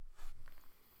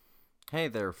Hey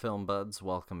there, Film Buds.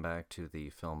 Welcome back to the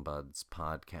Film Buds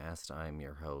podcast. I'm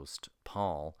your host,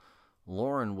 Paul.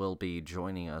 Lauren will be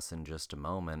joining us in just a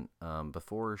moment.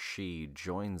 Before she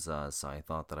joins us, I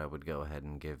thought that I would go ahead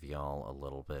and give y'all a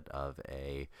little bit of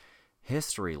a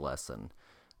history lesson.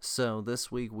 So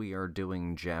this week we are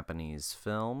doing Japanese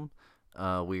film.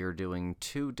 We are doing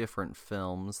two different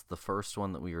films. The first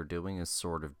one that we are doing is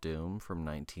Sword of Doom from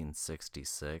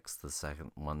 1966. The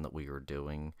second one that we are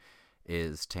doing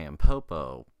is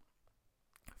Tampopo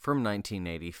from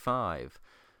 1985.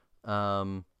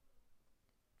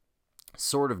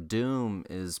 Sword of Doom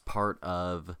is part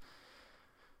of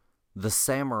the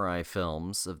samurai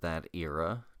films of that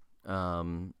era.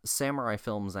 Samurai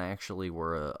films actually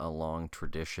were a long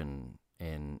tradition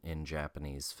in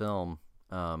Japanese film.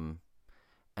 And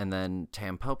then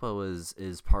Tampopo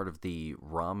is part of the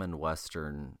ramen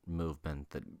western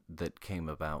movement that came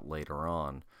about later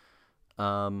on.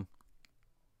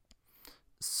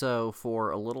 So, for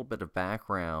a little bit of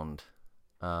background,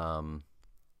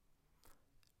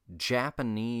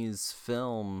 Japanese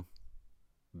film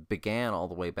began all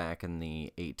the way back in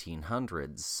the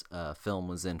 1800s. Film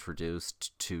was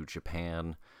introduced to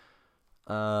Japan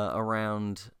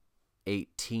around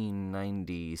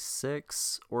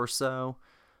 1896 or so,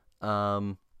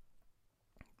 but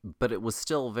it was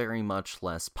still very much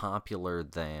less popular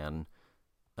than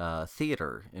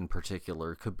theater, in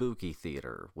particular kabuki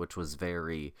theater, which was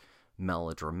very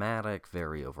melodramatic,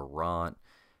 very overwrought,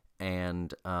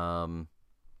 and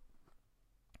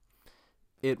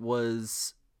it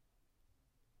was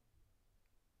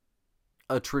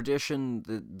a tradition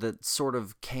that sort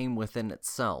of came within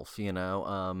itself,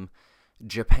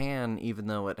 Japan, even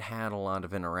though it had a lot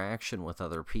of interaction with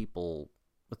other people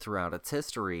throughout its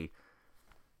history,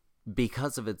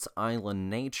 because of its island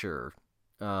nature,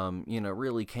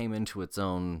 really came into its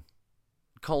own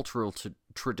cultural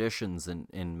traditions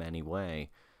in many ways.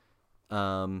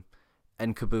 And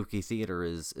kabuki theater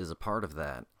is a part of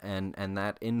that. And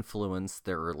that influenced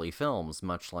their early films,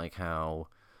 much like how,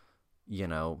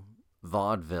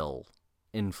 vaudeville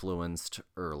influenced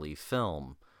early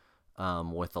film,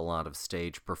 with a lot of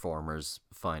stage performers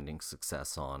finding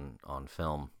success on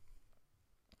film.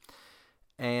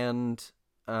 And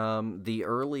the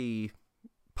early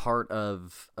part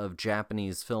of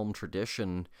Japanese film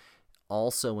tradition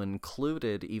also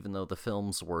included, even though the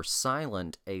films were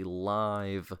silent, a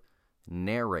live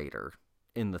narrator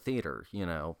in the theater.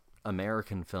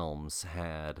 American films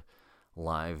had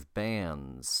live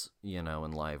bands,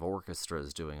 and live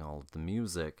orchestras doing all of the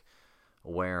music,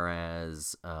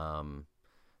 whereas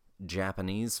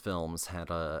Japanese films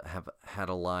had a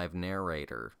live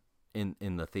narrator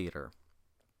in the theater,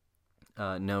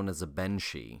 known as a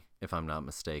benshi, if I'm not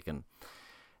mistaken.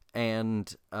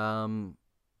 And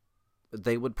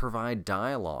they would provide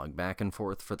dialogue back and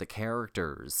forth for the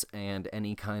characters, and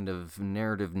any kind of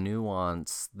narrative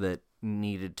nuance that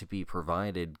needed to be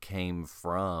provided came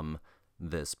from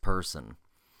this person.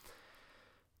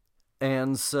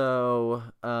 And so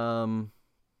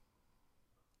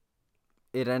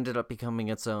it ended up becoming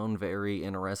its own very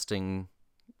interesting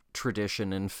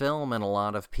tradition in film, and a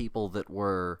lot of people that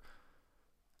were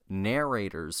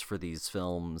narrators for these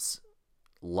films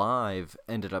live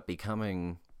ended up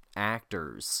becoming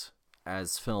actors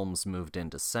as films moved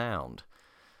into sound.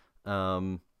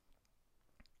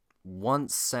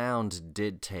 Once sound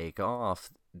did take off,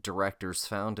 directors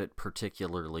found it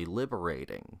particularly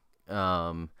liberating.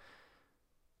 And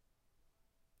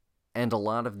a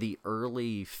lot of the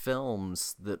early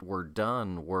films that were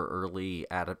done were early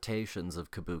adaptations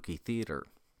of kabuki theater.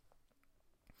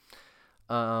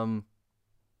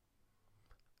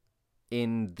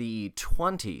 In the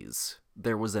 20s,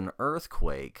 there was an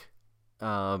earthquake,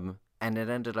 and it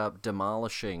ended up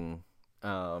demolishing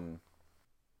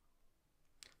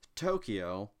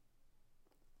Tokyo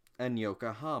and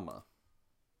Yokohama.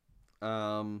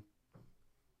 And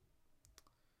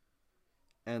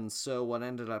so what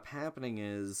ended up happening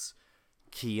is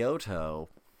Kyoto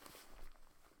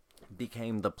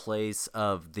became the place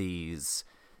of these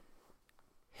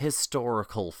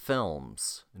historical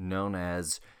films known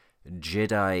as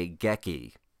Jidai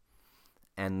Geki.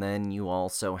 And then you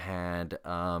also had,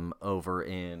 over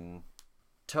in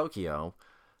Tokyo,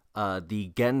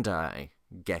 the Gendai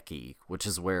Geki, which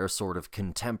is where sort of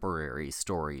contemporary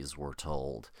stories were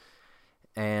told.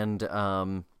 And,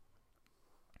 from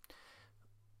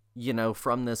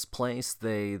this place,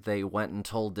 they went and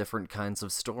told different kinds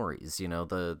of stories.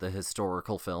 The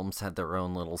historical films had their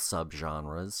own little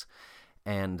subgenres,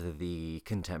 and the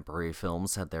contemporary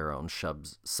films had their own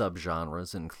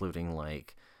subgenres, including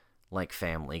like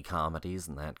family comedies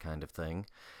and that kind of thing.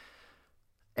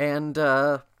 And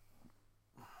the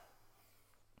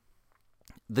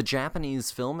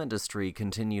Japanese film industry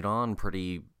continued on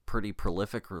pretty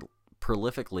prolifically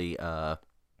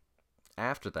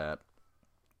after that.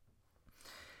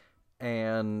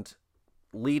 And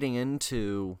leading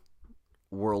into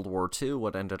World War II,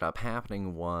 what ended up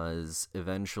happening was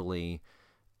eventually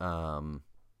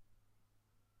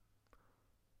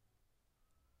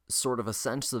sort of a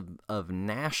sense of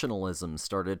nationalism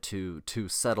started to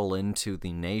settle into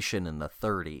the nation in the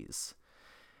 30s.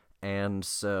 And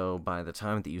so by the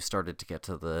time that you started to get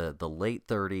to the late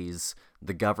 30s,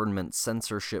 the government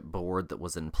censorship board that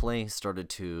was in place started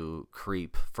to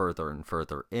creep further and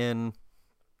further in,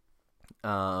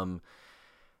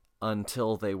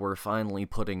 until they were finally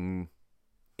putting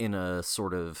in a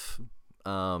sort of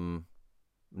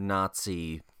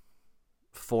Nazi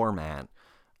format,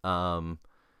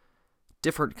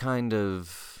 different kind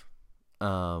of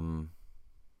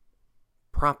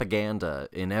propaganda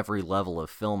in every level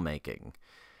of filmmaking.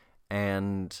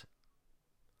 And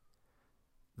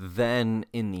then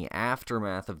in the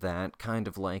aftermath of that, kind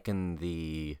of like in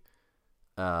the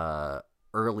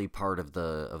early part of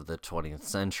the 20th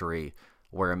century,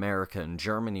 where America and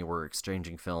Germany were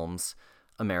exchanging films,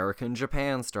 America and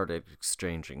Japan started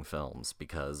exchanging films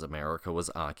because America was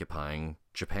occupying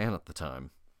Japan at the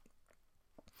time.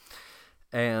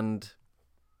 And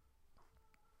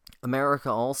America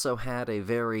also had a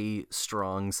very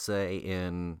strong say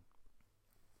in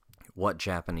what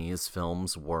Japanese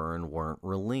films were and weren't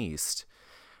released.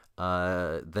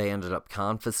 They ended up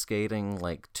confiscating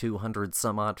like 200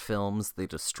 some odd films. They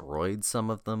destroyed some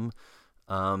of them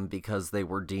because they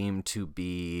were deemed to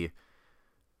be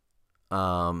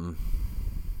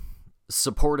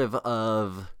supportive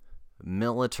of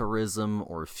militarism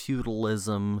or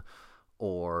feudalism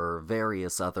or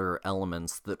various other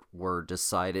elements that were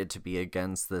decided to be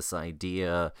against this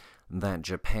idea that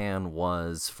Japan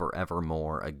was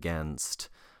forevermore against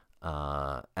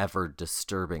ever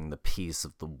disturbing the peace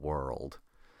of the world.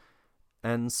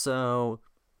 And so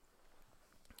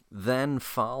then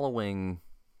following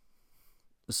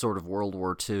sort of World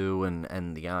War II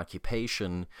and the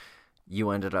occupation,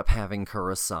 you ended up having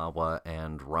Kurosawa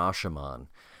and Rashomon.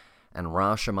 And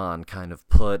Rashomon kind of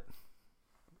put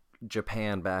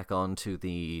Japan back onto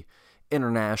the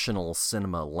international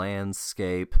cinema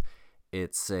landscape.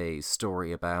 It's a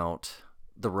story about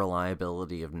the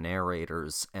reliability of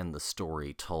narrators and the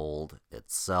story told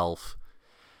itself.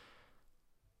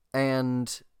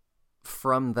 And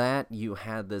from that, you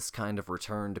had this kind of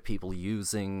return to people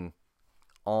using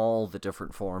all the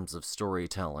different forms of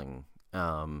storytelling.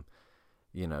 Jidai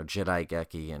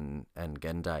Geki and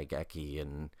Gendai Geki,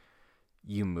 and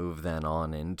you move then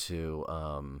on into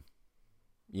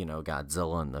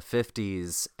Godzilla in the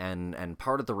 50s, and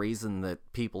part of the reason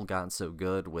that people got so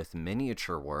good with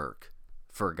miniature work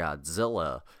for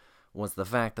Godzilla was the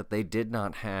fact that they did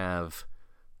not have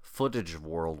footage of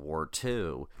World War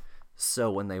II. So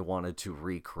when they wanted to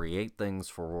recreate things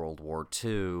for World War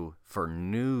II for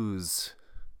news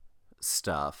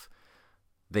stuff,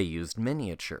 they used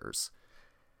miniatures.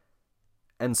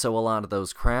 And so a lot of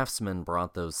those craftsmen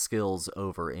brought those skills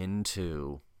over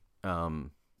into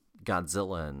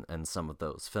Godzilla and some of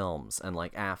those films. And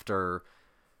like after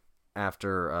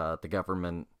the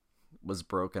government was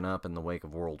broken up in the wake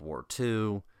of World War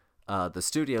II, the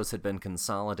studios had been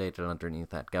consolidated underneath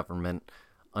that government,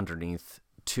 underneath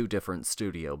two different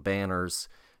studio banners.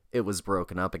 It was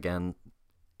broken up again,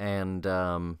 and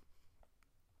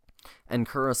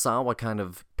Kurosawa kind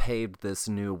of paved this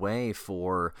new way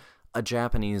for a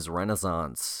Japanese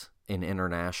renaissance in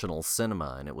international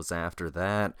cinema. And it was after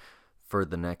that, for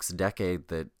the next decade,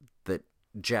 that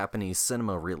Japanese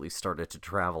cinema really started to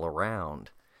travel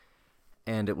around.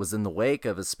 And it was in the wake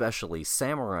of especially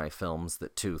samurai films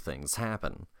that two things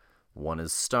happen. One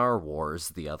is Star Wars,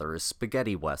 the other is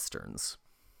spaghetti westerns.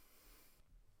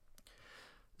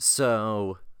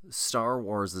 So Star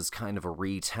Wars is kind of a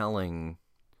retelling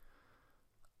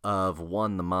of,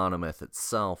 one, the monomyth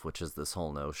itself, which is this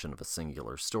whole notion of a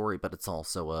singular story, but it's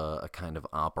also a kind of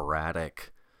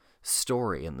operatic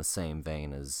story in the same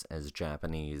vein as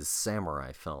Japanese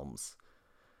samurai films.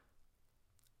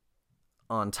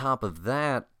 On top of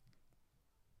that,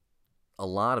 a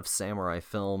lot of samurai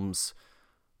films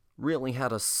really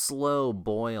had a slow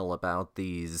boil about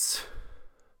these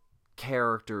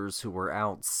characters who were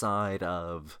outside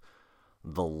of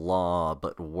the law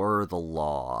but were the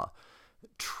law,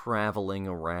 traveling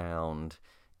around,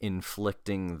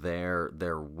 inflicting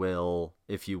their will,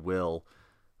 if you will,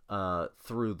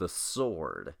 through the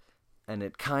sword. And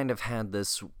it kind of had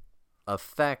this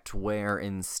effect where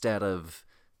instead of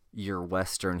your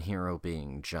Western hero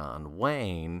being John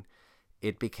Wayne,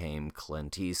 it became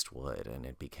Clint Eastwood, and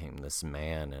it became this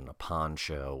man in a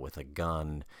poncho with a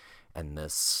gun, and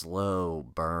this slow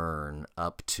burn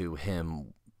up to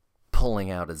him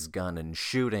pulling out his gun and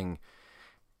shooting.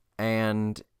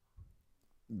 And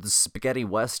the spaghetti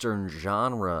Western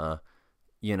genre,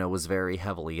 was very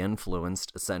heavily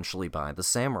influenced essentially by the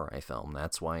samurai film.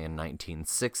 That's why in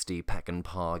 1960,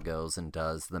 Peckinpah goes and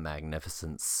does The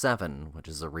Magnificent Seven, which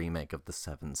is a remake of The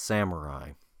Seven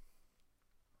Samurai.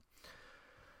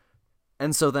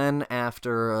 And so then,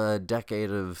 after a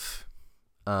decade of,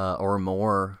 or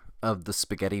more, of the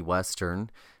spaghetti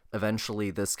Western, eventually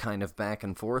this kind of back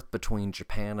and forth between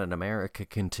Japan and America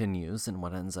continues, and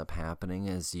what ends up happening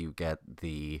is you get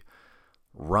the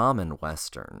ramen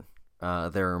Western.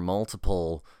 There are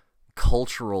multiple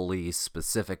culturally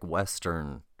specific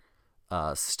Western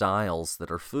styles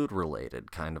that are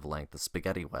food-related, kind of like the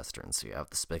spaghetti Western. So you have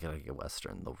the spaghetti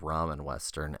Western, the ramen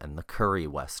Western, and the curry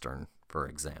Western, for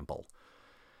example.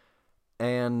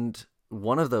 And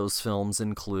one of those films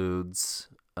includes,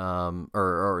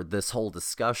 or this whole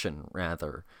discussion,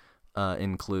 rather,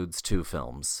 includes two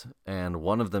films. And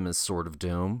one of them is Sword of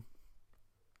Doom,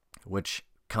 which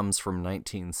comes from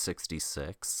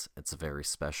 1966. It's a very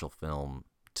special film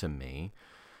to me.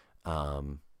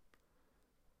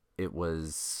 It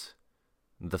was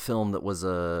the film that was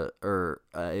the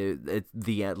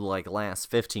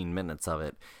last 15 minutes of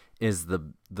it is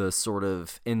the sort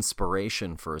of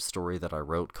inspiration for a story that I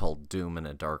wrote called Doom in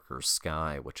a Darker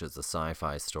Sky, which is a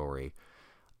sci-fi story.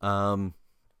 And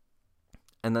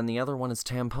then the other one is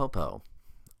Tampopo,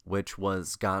 which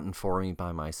was gotten for me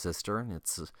by my sister, and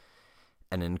it's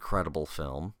an incredible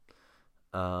film.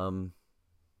 And,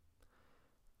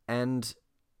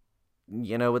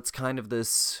 it's kind of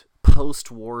this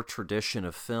post-war tradition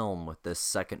of film with this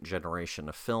second generation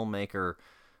of filmmaker,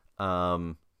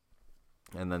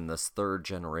 and then this third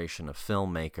generation of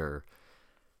filmmaker,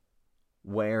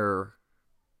 where,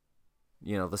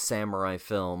 the samurai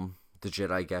film, the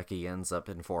Jidaigeki, ends up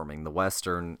informing the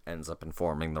Western, ends up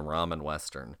informing the ramen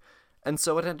Western. And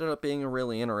so it ended up being a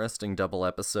really interesting double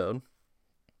episode.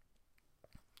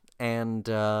 And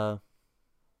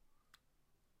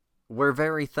we're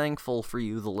very thankful for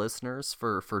you, the listeners,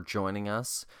 for joining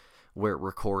us. We're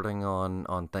recording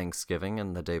on Thanksgiving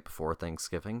and the day before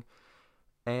Thanksgiving.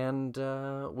 And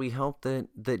we hope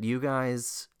that you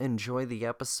guys enjoy the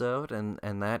episode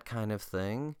and that kind of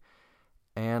thing.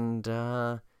 And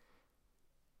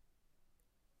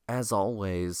as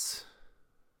always,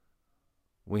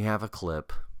 we have a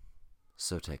clip,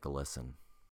 so take a listen.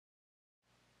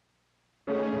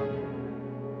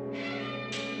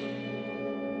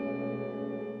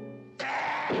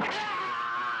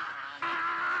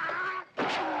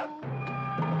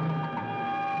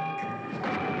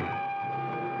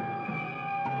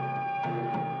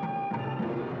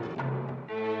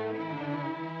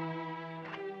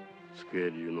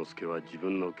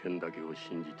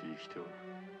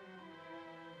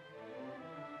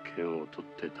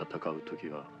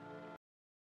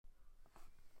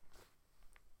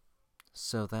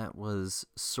 So that was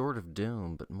Sword of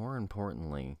Doom, but more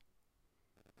importantly,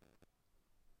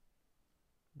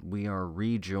 we are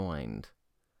rejoined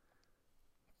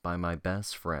by my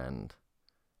best friend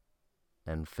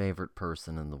and favorite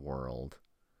person in the world,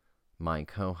 my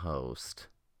co-host,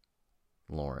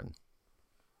 Lauren.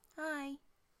 Hi.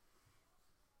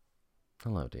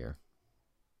 Hello, dear.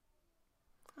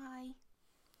 Hi.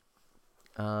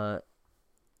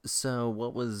 So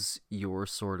what was your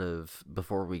sort of,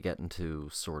 before we get into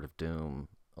Sword of Doom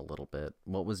a little bit,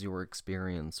 what was your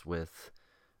experience with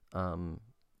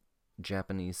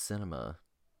Japanese cinema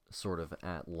sort of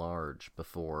at large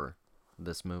before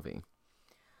this movie?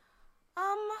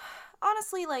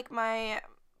 Honestly, like my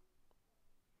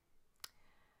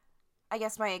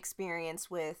experience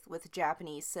with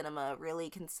Japanese cinema really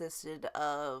consisted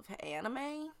of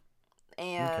anime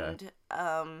and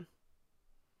Okay.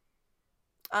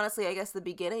 Honestly, I guess the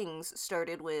beginnings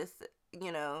started with,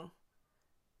 the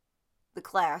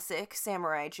classic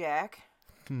Samurai Jack.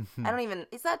 I don't even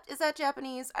is that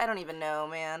Japanese? I don't even know,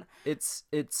 man. It's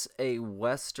a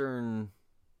Western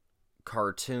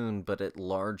cartoon, but it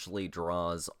largely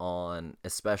draws on,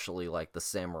 especially like the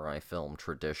samurai film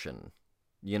tradition,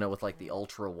 with like the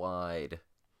ultra wide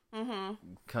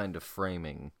kind of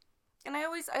framing. And I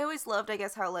always loved, I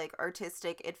guess, how like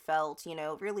artistic it felt,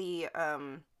 really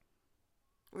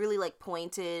really like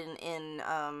pointed in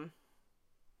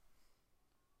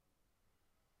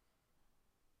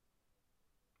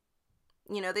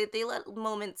they let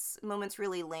moments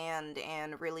really land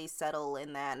and really settle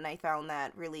in that, and I found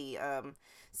that really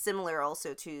similar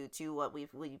also to what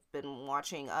we've been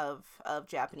watching of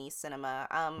Japanese cinema.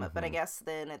 But I Mm-hmm. guess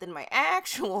then my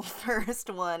actual first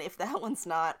one, if that one's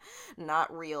not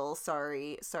real,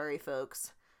 sorry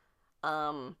folks,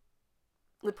 um,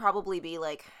 would probably be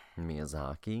like,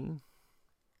 Miyazaki.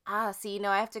 see, no,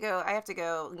 I have to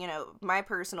go, my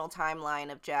personal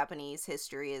timeline of Japanese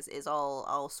history is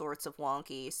all sorts of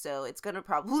wonky, so it's gonna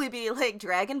probably be like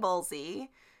Dragon Ball Z,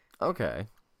 Okay.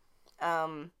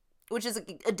 um, which is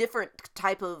a different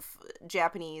type of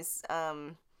Japanese,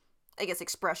 I guess,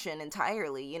 expression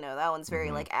entirely. That one's very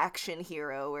Mm-hmm. like action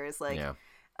hero, whereas like, Yeah.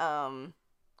 um,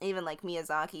 even like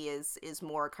Miyazaki is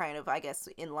more kind of, I guess,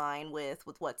 in line with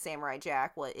what Samurai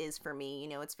Jack what is for me.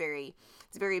 It's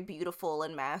very beautiful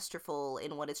and masterful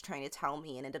in what it's trying to tell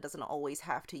me, and it doesn't always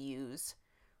have to use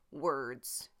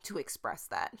words to express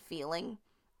that feeling.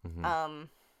 Mm-hmm. Um,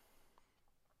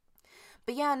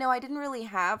 but yeah, no, I didn't really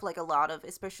have like a lot of,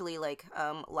 especially like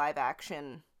live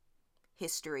action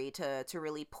history to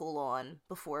really pull on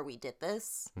before we did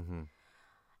this. Mm-hmm.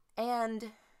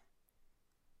 And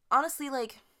honestly,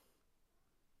 like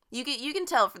you can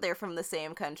tell they're from the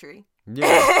same country.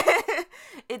 Yeah.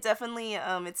 It definitely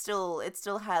it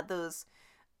still had those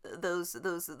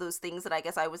things that I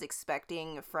guess I was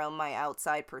expecting from my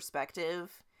outside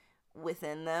perspective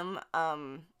within them.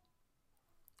 And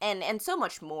so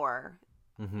much more,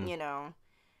 Mm-hmm. you know.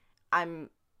 I'm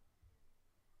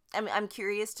I'm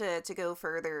curious to go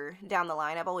further down the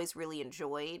line. I've always really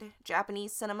enjoyed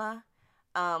Japanese cinema.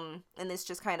 And this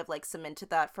just kind of like cemented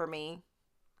that for me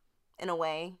in a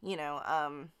way.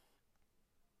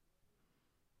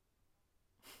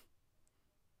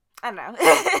 I don't know.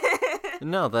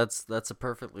 No, that's a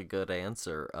perfectly good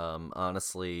answer.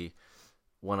 Honestly,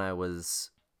 when I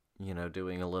was,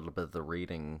 doing a little bit of the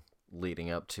reading leading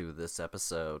up to this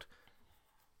episode,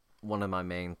 one of my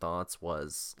main thoughts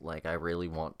was like I really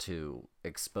want to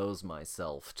expose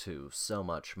myself to so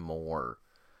much more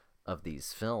of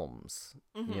these films,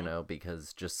 Mhm.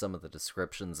 because just some of the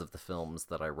descriptions of the films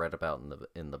that I read about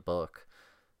in the book,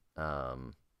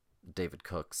 um, David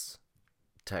Cook's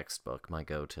textbook, my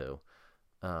go-to,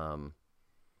 um,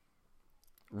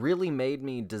 really made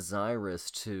me desirous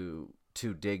to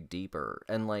dig deeper.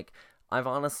 And like I've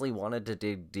honestly wanted to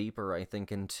dig deeper, I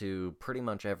think, into pretty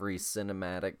much every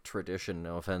cinematic tradition,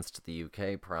 no offense to the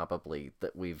UK probably,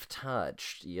 that we've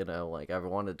touched. Like I've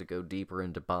wanted to go deeper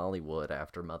into Bollywood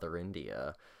after Mother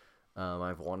India.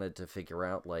 I've wanted to figure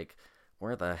out like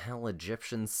where the hell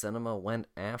Egyptian cinema went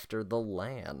after The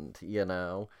Land.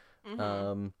 Mhm.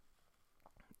 Um,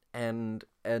 and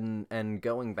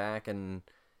going back and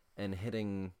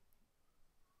hitting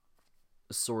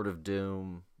Sword of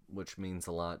Doom, which means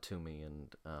a lot to me,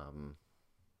 and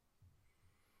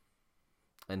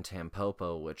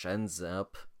Tampopo, which ends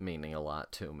up meaning a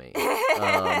lot to me.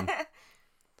 Um,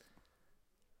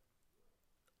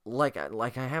 like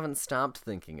I haven't stopped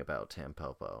thinking about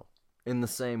Tampopo in the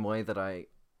same way that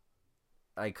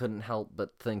I couldn't help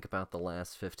but think about the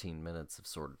last 15 minutes of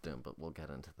Sword of Doom, but we'll get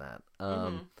into that.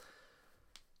 Mhm.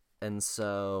 And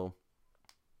so,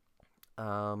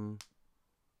 um,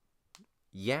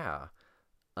 yeah.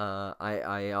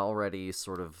 I already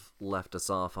sort of left us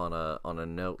off on a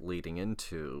note leading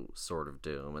into Sword of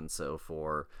Doom, and so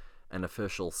for an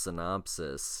official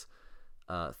synopsis,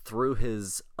 through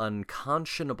his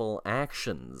unconscionable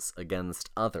actions against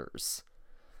others,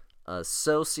 a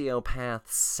sociopath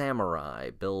samurai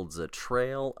builds a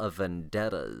trail of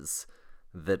vendettas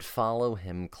that follow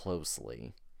him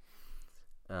closely.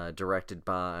 Directed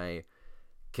by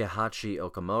Keihachi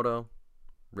Okamoto,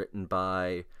 written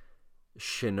by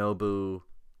Shinobu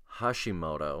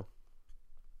Hashimoto,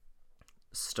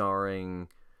 starring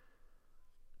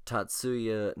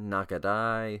Tatsuya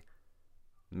Nakadai,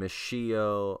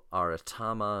 Michio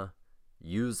Aratama,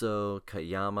 Yuzo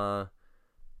Kayama,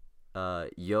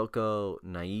 Yoko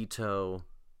Naito,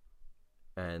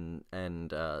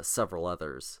 and several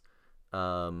others.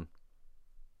 Um,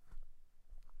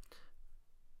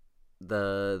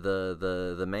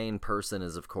 the main person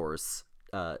is of course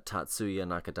Tatsuya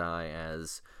Nakadai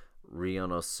as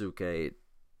Ryonosuke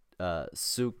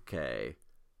Suke. I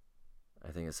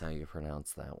think is how you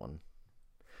pronounce that one.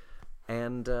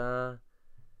 And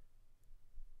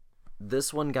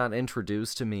this one got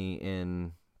introduced to me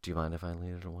in. Do you mind if I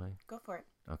lead it away? Go for it.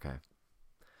 Okay.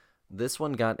 This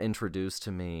one got introduced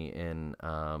to me in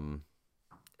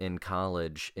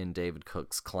college in David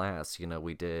Cook's class.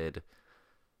 We did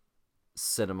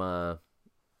cinema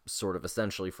sort of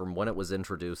essentially from when it was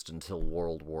introduced until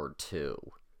World War II,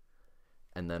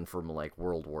 and then from like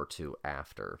World War II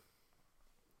after.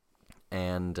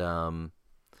 And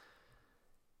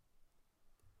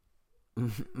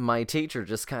my teacher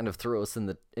just kind of threw us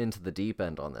into the deep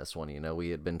end on this one. You know, we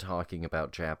had been talking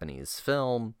about Japanese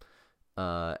film,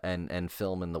 and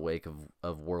film in the wake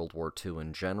of World War II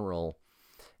in general.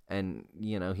 And,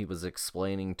 you know, he was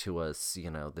explaining to us, you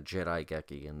know, the Jedi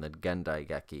Geki and the Gendai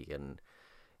Geki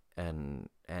and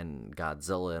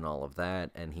Godzilla and all of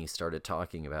that. And he started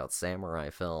talking about samurai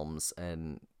films,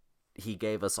 and he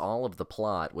gave us all of the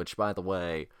plot, which, by the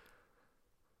way,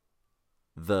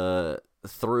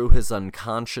 through his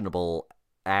unconscionable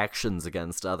actions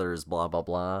against others, blah blah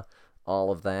blah,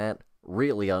 all of that,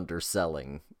 really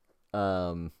underselling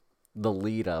the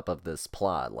lead up of this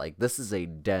plot. Like, this is a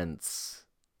dense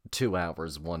 2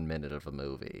 hours 1 minute of a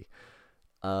movie.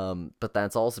 But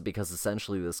that's also because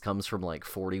essentially this comes from like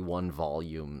 41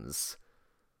 volumes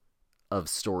of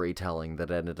storytelling that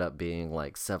ended up being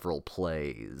like several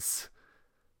plays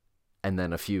and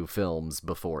then a few films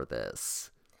before this.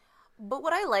 But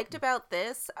what I liked about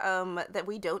this, that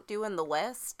we don't do in the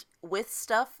West, with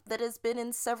stuff that has been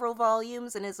in several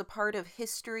volumes and is a part of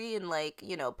history and, like,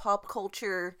 you know, pop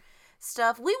culture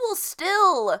stuff, we will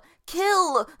still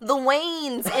kill the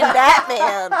Waynes in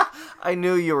Batman. I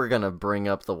knew you were gonna bring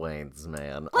up the Waynes,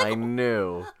 man. Like, I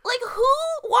knew. Like, who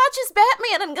watches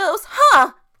Batman and goes,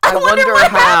 huh, I wonder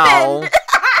what how. happened?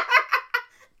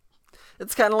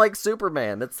 It's kind of like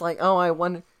Superman. It's like, oh, I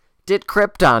wonder, did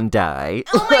Krypton die?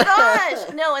 Oh my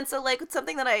gosh! No, and so, like,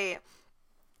 something that I,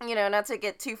 you know, not to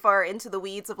get too far into the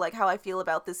weeds of, like, how I feel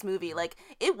about this movie, like,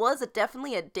 it was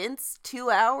definitely a dense 2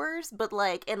 hours, but,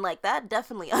 like, and, like, that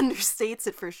definitely understates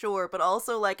it for sure, but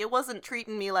also, like, it wasn't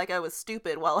treating me like I was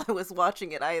stupid while I was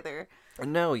watching it either.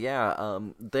 No, yeah,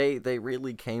 they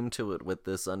really came to it with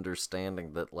this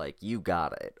understanding that, like, you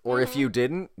got it. Or if you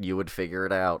didn't, you would figure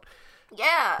it out.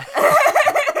 Yeah.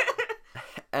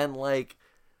 And, like,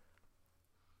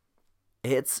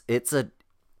 it's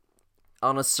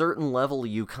on a certain level,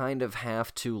 you kind of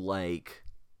have to, like,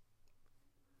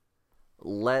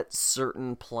 let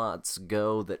certain plots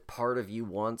go that part of you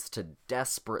wants to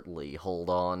desperately hold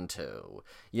on to.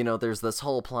 You know, there's this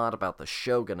whole plot about the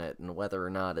shogunate and whether or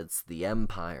not it's the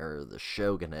empire or the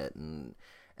shogunate,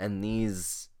 and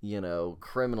these, you know,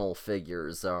 criminal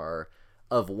figures are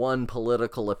of one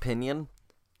political opinion.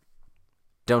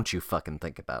 Don't you fucking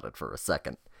think about it for a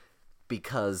second.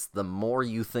 Because the more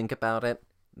you think about it,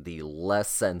 the less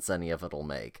sense any of it'll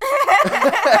make.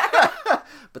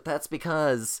 But that's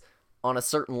because, on a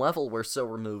certain level, we're so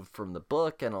removed from the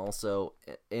book, and also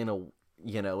in a,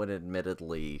 you know, an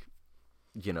admittedly,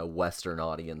 you know, Western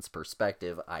audience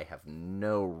perspective, I have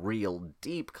no real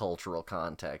deep cultural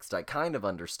context. I kind of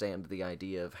understand the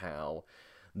idea of how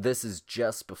this is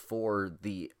just before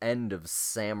the end of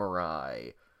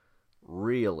samurai,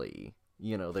 really.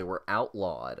 You know, they were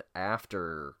outlawed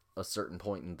after a certain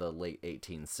point in the late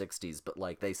 1860s, but,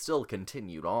 like, they still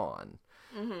continued on.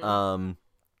 Mm-hmm.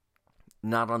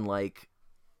 Not unlike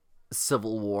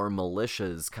Civil War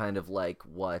militias, kind of like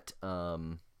what,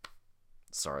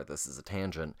 sorry, this is a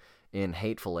tangent, in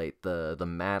Hateful Eight, the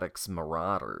Maddox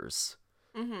Marauders.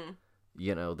 Mm-hmm.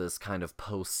 You know, this kind of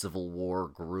post-Civil War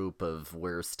group of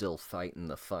we're still fighting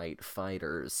the fight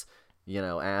fighters. You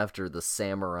know, after the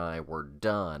samurai were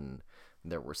done,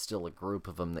 there were still a group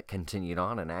of them that continued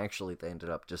on, and actually they ended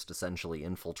up just essentially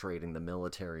infiltrating the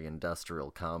military-industrial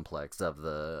complex of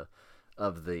the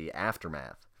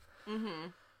aftermath.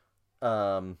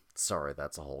 Mm-hmm. Sorry,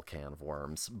 that's a whole can of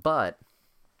worms. But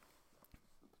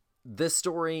this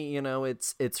story, you know,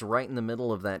 it's right in the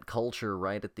middle of that culture,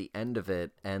 right at the end of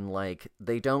it, and, like,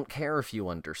 they don't care if you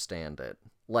understand it.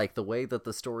 Like, the way that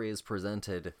the story is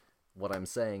presented, what I'm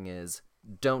saying is,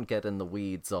 don't get in the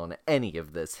weeds on any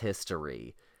of this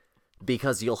history,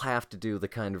 because you'll have to do the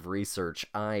kind of research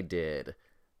I did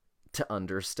to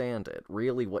understand it.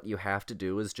 Really, what you have to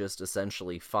do is just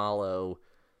essentially follow,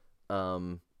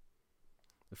 for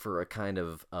a kind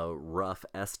of a rough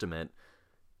estimate,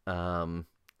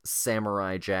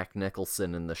 Samurai Jack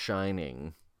Nicholson in The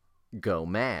Shining go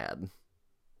mad.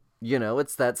 You know,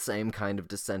 it's that same kind of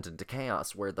descent into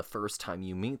chaos, where the first time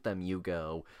you meet them, you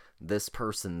go, this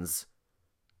person's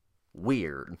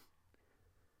weird.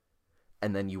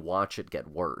 And then you watch it get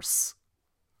worse.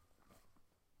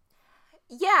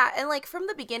 Yeah, and, like, from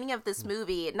the beginning of this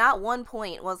movie, not one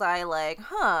point was I like,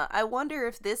 I wonder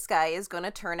if this guy is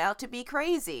gonna turn out to be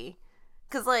crazy.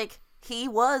 'Cause, like, he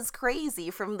was crazy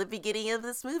from the beginning of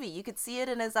this movie. You could see it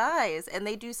in his eyes, and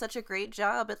they do such a great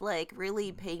job at, like,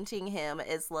 really painting him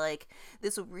as, like,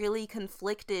 this really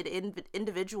conflicted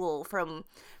individual from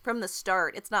the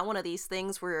start. It's not one of these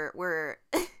things where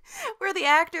where the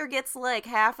actor gets, like,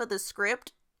 half of the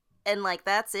script and like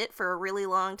that's it for a really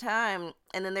long time,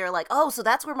 and then they're like, oh, so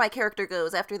that's where my character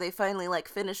goes after they finally like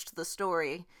finished the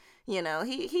story. He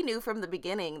knew from the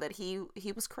beginning that he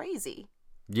was crazy.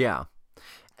 Yeah.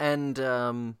 And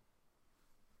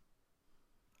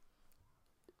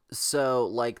so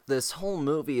like this whole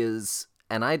movie is,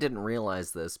 and I didn't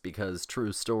realize this because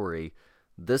true story,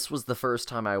 this was the first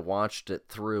time I watched it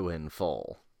through in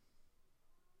full.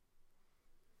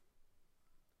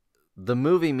 The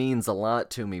movie means a lot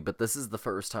to me, but this is the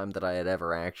first time that I had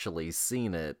ever actually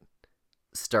seen it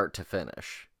start to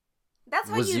finish. That's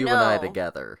how Was you you and I know.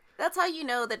 together. That's how you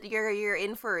know that you're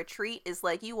in for a treat. Is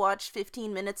like you watched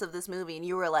 15 minutes of this movie and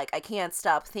you were like, I can't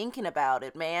stop thinking about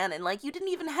it, man. And like you didn't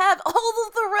even have all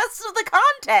of the rest of the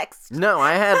context. No,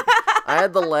 I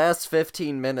had the last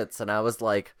 15 minutes and I was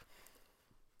like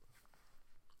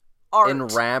Art.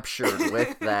 enraptured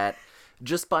with that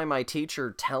just by my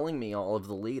teacher telling me all of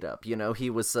the lead up. He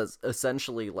was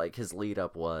essentially like his lead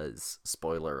up was,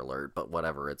 spoiler alert, but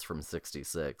whatever, it's from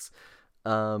 66.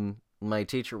 My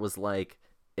teacher was like,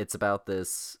 it's about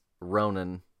this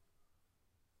Ronin,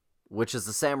 which is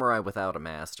a samurai without a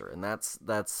master, and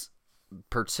that's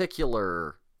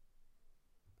particular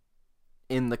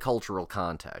in the cultural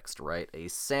context, right? A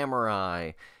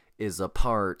samurai is a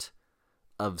part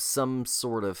of some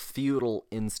sort of feudal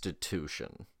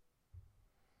institution.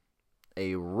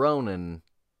 A Ronin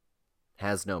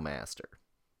has no master.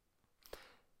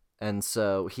 And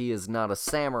so he is not a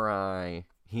samurai,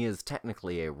 he is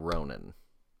technically a Ronin.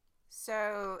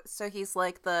 So he's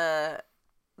like the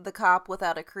cop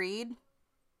without a creed.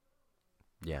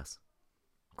 Yes.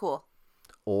 Cool.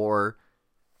 Or,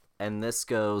 and this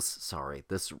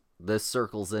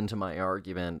circles into my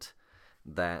argument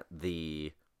that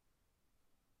the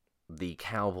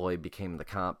cowboy became the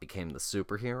cop, became the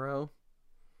superhero.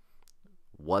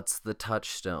 What's the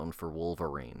touchstone for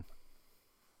Wolverine?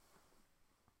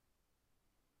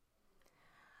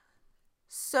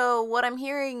 So what I'm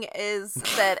hearing is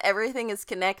that everything is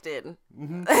connected.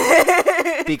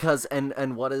 Mm-hmm. Because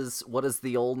and what is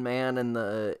the old man in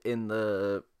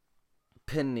the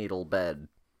pin needle bed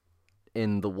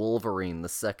in the Wolverine, the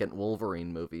second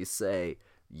Wolverine movie say?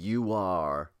 You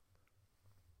are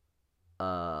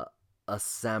a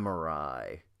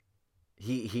samurai.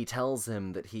 He tells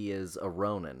him that he is a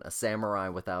Ronin, a samurai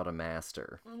without a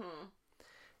master. Mm-hmm.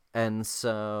 And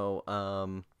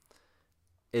so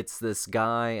it's this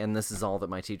guy, and this is all that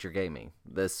my teacher gave me.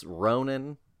 This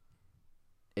Ronin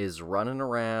is running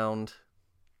around.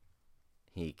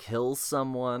 He kills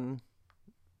someone.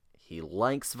 He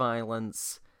likes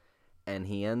violence. And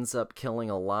he ends up killing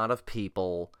a lot of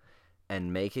people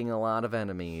and making a lot of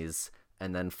enemies.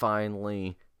 And then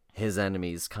finally, his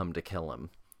enemies come to kill him.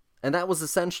 And that was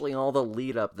essentially all the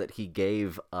lead up that he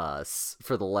gave us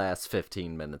for the last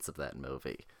 15 minutes of that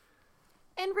movie.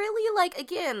 And really, like,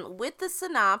 again, with the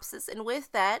synopsis and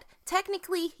with that,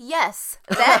 technically, yes,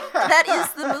 that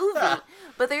is the movie.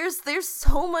 But there's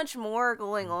so much more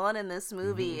going on in this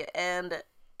movie, mm-hmm.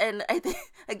 and I think,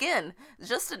 again,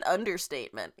 just an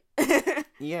understatement.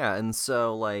 Yeah, and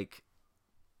so, like,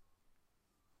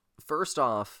 first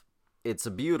off, it's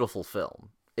a beautiful film.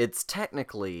 It's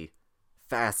technically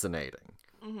fascinating.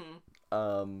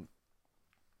 Mm-hmm.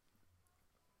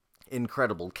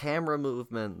 Incredible camera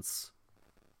movements.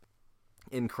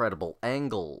 Incredible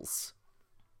angles.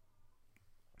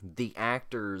 The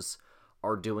actors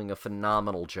are doing a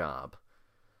phenomenal job.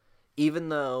 Even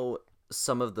though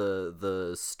some of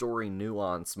the story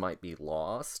nuance might be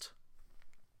lost,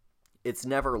 it's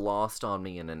never lost on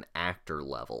me in an actor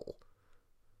level.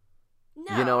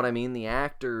 No. You know what I mean? The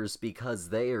actors, because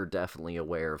they are definitely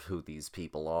aware of who these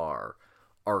people are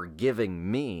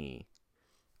giving me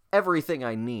everything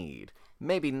I need.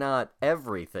 Maybe not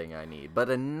everything I need, but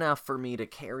enough for me to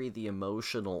carry the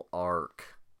emotional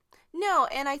arc. No,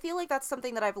 and I feel like that's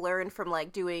something that I've learned from,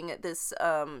 like, doing this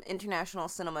international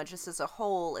cinema just as a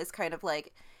whole, is kind of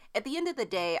like, at the end of the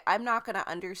day, I'm not going to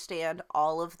understand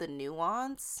all of the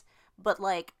nuance, but,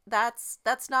 like, that's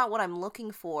not what I'm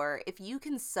looking for. If you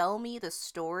can sell me the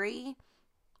story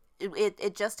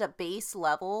it just a base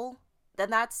level,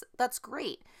 then that's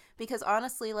great. Because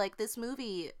honestly, like, this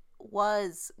movie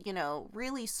was,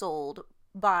 really sold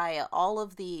by all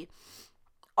of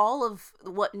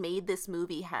what made this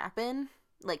movie happen,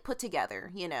 like, put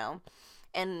together,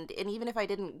 and even if I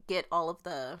didn't get all of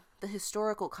the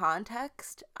historical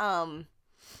context,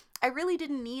 I really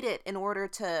didn't need it in order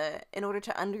to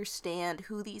understand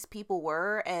who these people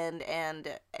were and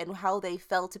how they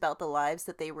felt about the lives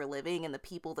that they were living and the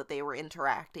people that they were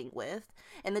interacting with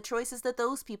and the choices that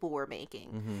those people were making.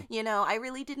 Mm-hmm. I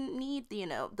really didn't need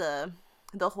the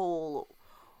whole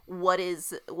what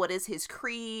is his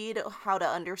creed, how to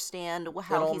understand It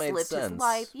how all he's made lived his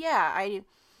life. sense. Yeah,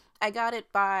 I got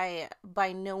it by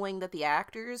knowing that the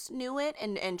actors knew it,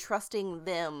 and trusting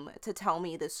them to tell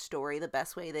me this story the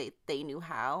best way they knew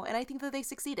how, and I think that they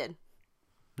succeeded.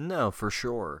 No, for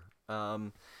sure.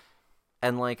 And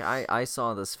like I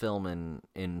saw this film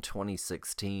in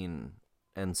 2016,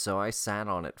 and so I sat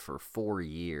on it for 4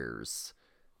 years,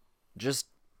 just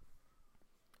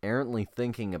errantly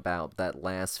thinking about that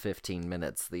last 15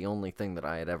 minutes, the only thing that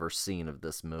I had ever seen of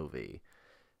this movie.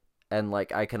 And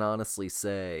like I can honestly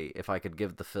say, if I could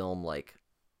give the film like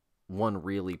one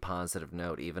really positive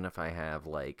note, even if I have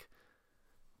like,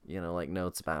 like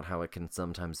notes about how it can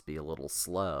sometimes be a little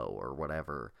slow or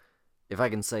whatever, if I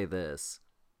can say this,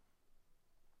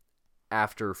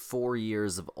 after 4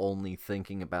 years of only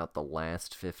thinking about the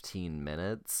last 15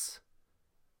 minutes,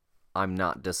 I'm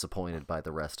not disappointed by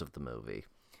the rest of the movie.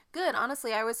 Good.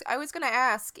 Honestly, I was gonna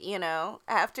ask,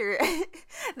 after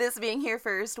this being your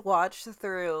first watch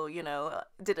through,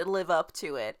 did it live up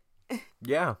to it?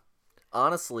 Yeah.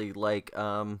 Honestly, like,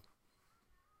 I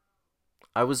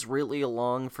was really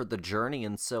along for the journey,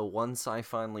 and so once I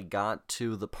finally got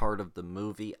to the part of the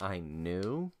movie I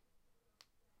knew,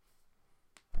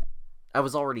 I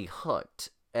was already hooked.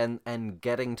 And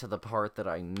getting to the part that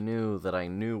I knew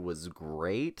was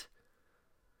great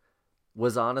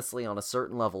was honestly on a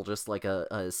certain level just like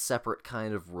a separate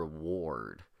kind of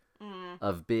reward Mm.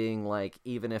 of being like,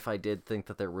 even if I did think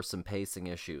that there were some pacing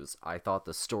issues, I thought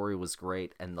the story was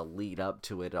great, and the lead up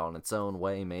to it on its own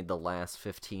way made the last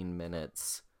 15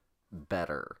 minutes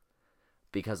better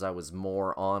because I was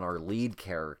more on our lead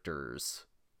character's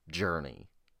journey.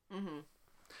 Mm-hmm.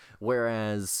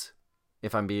 Whereas,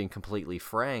 if I'm being completely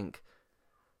frank,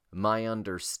 my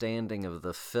understanding of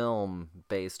the film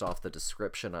based off the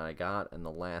description I got in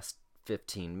the last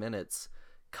 15 minutes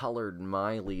colored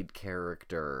my lead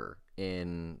character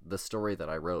in the story that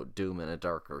I wrote, Doom in a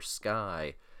Darker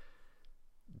Sky,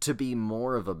 to be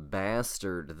more of a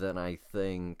bastard than I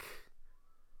think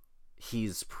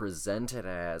he's presented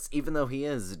as. Even though he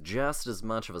is just as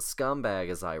much of a scumbag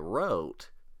as I wrote,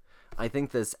 I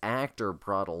think this actor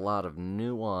brought a lot of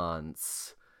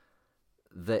nuance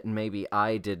that maybe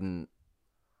I didn't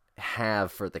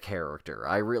have for the character.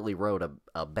 I really wrote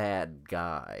a bad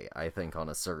guy, I think, on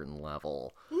a certain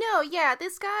level. No, yeah,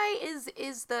 this guy is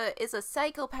a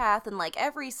psychopath in like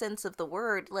every sense of the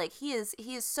word. Like he is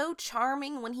so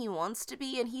charming when he wants to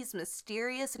be, and he's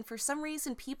mysterious, and for some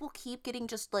reason people keep getting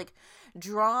just like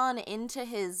drawn into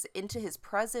his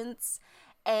presence,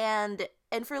 and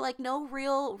for like no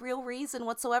real reason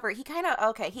whatsoever. He kind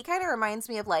of reminds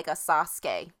me of like a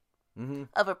Sasuke Mm-hmm.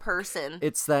 of a person.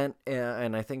 It's that,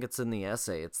 and I think it's in the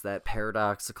essay, it's that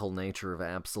paradoxical nature of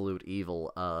absolute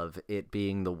evil, of it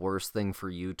being the worst thing for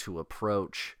you to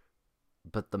approach,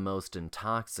 but the most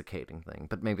intoxicating thing.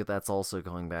 But maybe that's also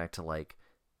going back to, like,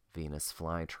 Venus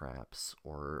flytraps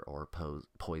or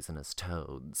poisonous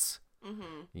toads.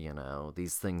 Mm-hmm.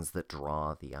 These things that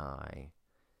draw the eye.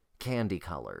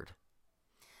 Candy-colored.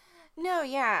 No,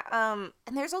 yeah.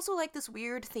 And there's also like this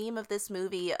weird theme of this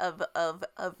movie of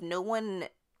no one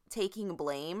taking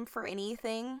blame for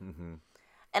anything. Mm-hmm.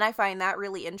 And I find that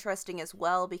really interesting as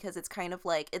well, because it's kind of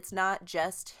like it's not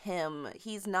just him.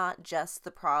 He's not just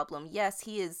the problem. Yes,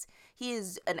 he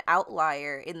is an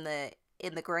outlier in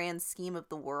the grand scheme of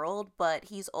the world, but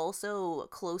he's also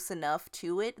close enough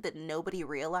to it that nobody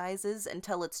realizes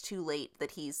until it's too late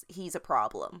that he's a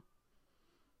problem.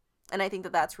 And I think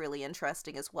that that's really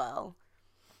interesting as well.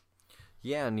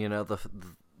 Yeah, and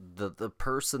the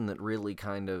person that really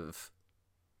kind of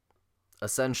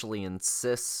essentially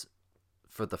insists,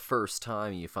 for the first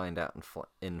time you find out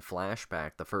in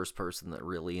flashback, the first person that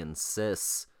really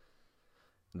insists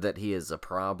that he is a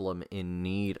problem in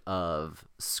need of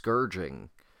scourging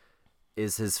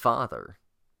is his father.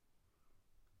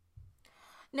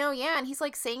 No, yeah, and he's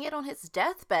like saying it on his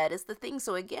deathbed is the thing.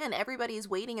 So again, everybody's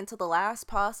waiting until the last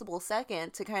possible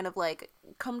second to kind of like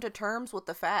come to terms with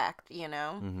the fact.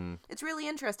 Mm-hmm. It's really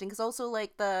interesting because also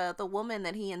like the woman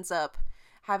that he ends up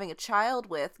having a child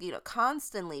with,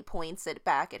 constantly points it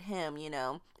back at him,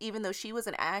 even though she was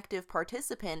an active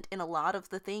participant in a lot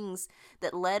of the things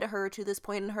that led her to this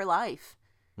point in her life.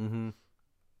 Mm-hmm.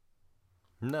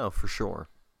 No, for sure.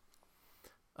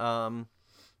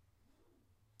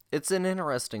 It's an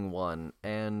interesting one,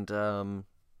 and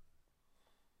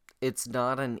it's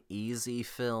not an easy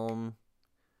film.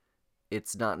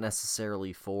 It's not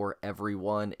necessarily for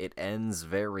everyone. It ends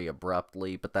very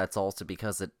abruptly, but that's also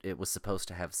because it was supposed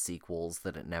to have sequels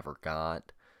that it never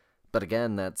got. But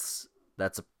again,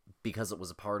 because it was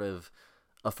a part of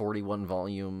a 41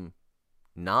 volume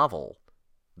novel.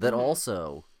 that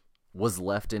also was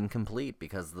left incomplete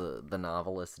because the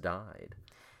novelist died.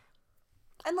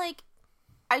 And like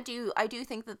I do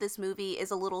think that this movie is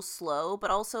a little slow,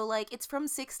 but also like it's from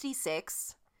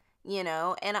 66, you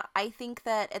know, and I think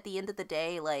that at the end of the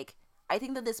day, like I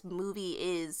think that this movie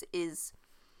is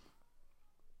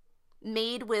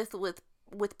made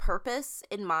with purpose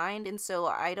in mind, and so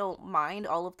I don't mind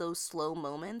all of those slow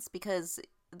moments because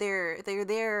they're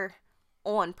there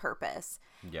on purpose.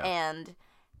 Yeah. And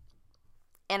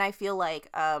I feel like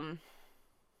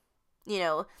you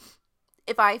know,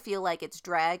 if I feel like it's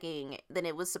dragging, then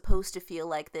it was supposed to feel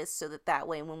like this so that that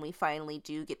way when we finally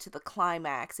do get to the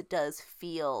climax, it does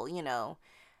feel, you know,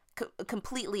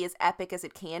 completely as epic as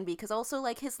it can be. Because also,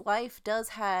 like, his life does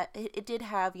have, it did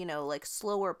have, you know, like,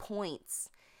 slower points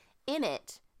in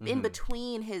it, in Mm-hmm.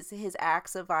 between his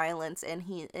acts of violence and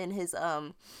his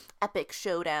epic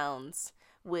showdowns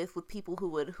with people who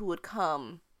would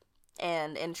come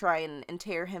and try and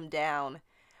tear him down.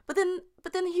 But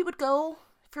then he would go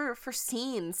for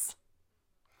scenes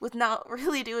with not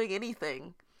really doing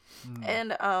anything. Mm. And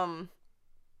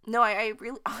no, I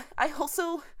really I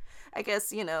also, I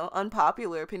guess, you know,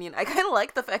 unpopular opinion, I kind of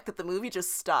like the fact that the movie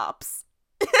just stops.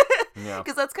 Yeah.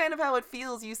 Because that's kind of how it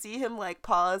feels. You see him like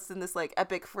pause in this like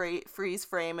epic freeze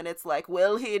frame, and it's like,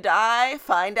 will he die?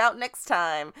 Find out next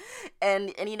time.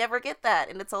 And you never get that.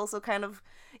 And it's also kind of,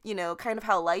 you know, kind of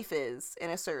how life is in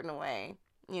a certain way.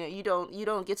 You know, you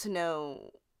don't get to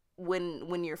know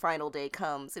when your final day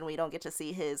comes, and we don't get to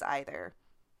see his either.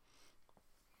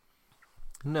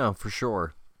 No, for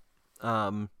sure.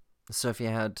 Um, so if you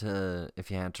had to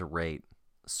rate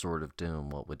Sword of Doom,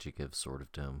 what would you give Sword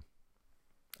of Doom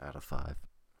out of 5?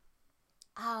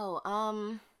 Oh,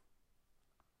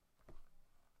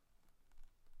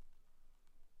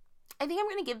 I think I'm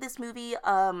gonna give this movie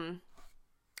I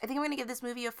think I'm gonna give this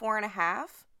movie a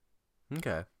 4.5.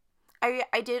 Okay.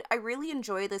 I really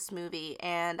enjoy this movie,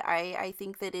 and I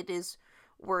think that it is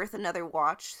worth another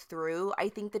watch through. I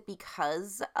think that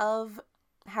because of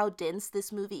how dense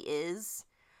this movie is,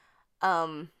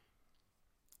 um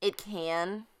it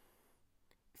can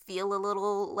feel a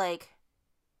little like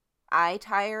eye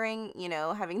tiring, you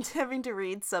know, having to, having to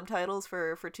read subtitles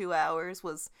for 2 hours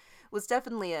was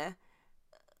definitely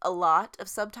a lot of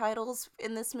subtitles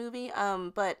in this movie.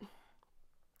 But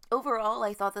overall,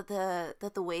 I thought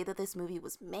that the way that this movie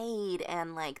was made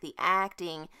and like the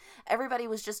acting, everybody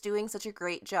was just doing such a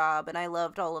great job, and I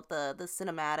loved all of the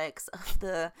cinematics of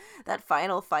the that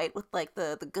final fight with like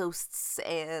the ghosts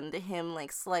and him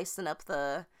like slicing up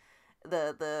the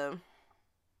the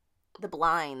the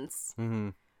blinds.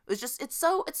 Mm-hmm. It was just it's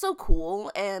so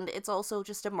cool, and it's also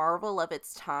just a marvel of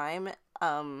its time,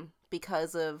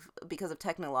 because of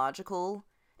technological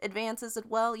advances as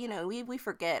well. You know, we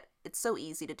forget it's so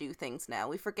easy to do things now.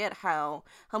 We forget how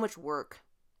much work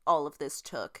all of this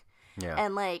took. Yeah.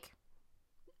 And like,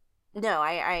 no,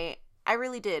 I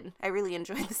really did. I really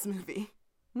enjoyed this movie.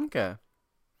 Okay.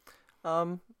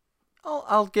 Um,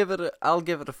 I'll give it a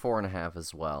 4.5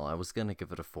 as well. I was gonna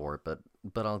give it a 4,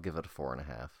 but I'll give it a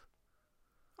 4.5.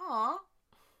 Aw.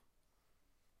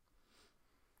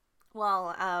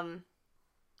 Well,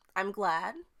 I'm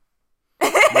glad.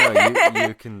 No,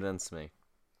 you convinced me.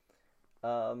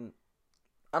 Um,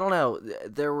 I don't know.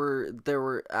 There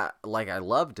were like I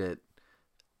loved it.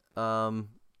 Um,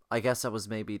 I guess I was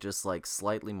maybe just like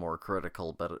slightly more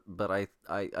critical, but I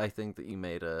think that you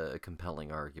made a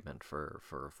compelling argument for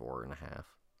a 4.5.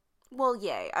 Well,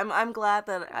 yay! I'm glad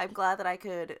that I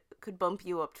could bump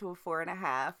you up to a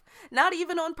 4.5. Not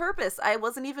even on purpose. I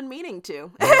wasn't even meaning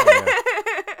to. Yeah,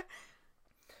 yeah.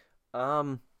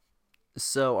 Um,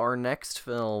 so our next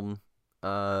film,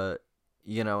 uh,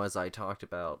 as I talked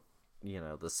about,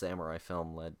 the samurai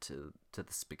film led to the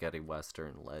spaghetti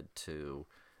western, led to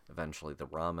eventually the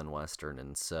ramen western,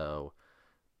 and so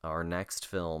our next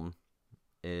film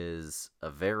is a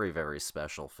very, very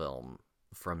special film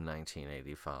from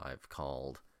 1985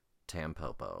 called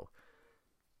Tampopo.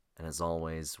 And as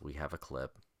always, we have a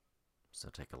clip, so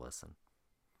take a listen.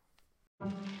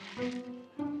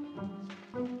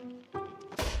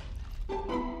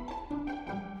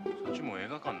 そっちも映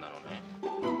画館なのね。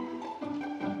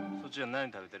そっちは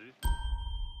何食べてる？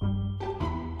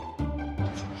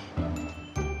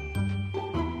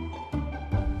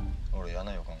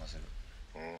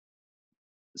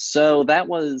 So that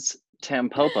was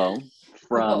Tampopo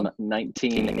from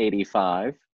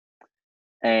 1985.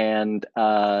 And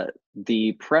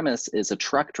the premise is a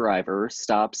truck driver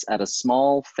stops at a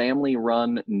small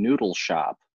family-run noodle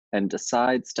shop and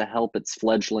decides to help its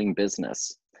fledgling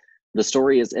business. The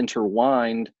story is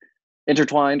intertwined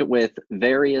intertwined with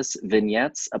various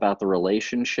vignettes about the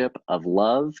relationship of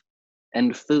love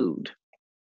and food.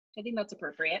 I think that's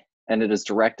appropriate. And it is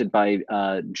directed by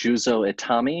Juzo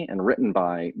Itami and written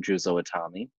by Juzo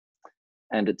Itami.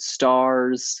 And it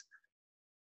stars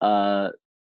Tsutomu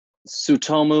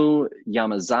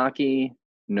Yamazaki,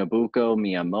 Nobuko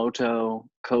Miyamoto,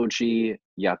 Koji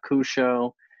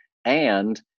Yakusho,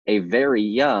 and a very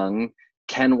young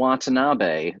Ken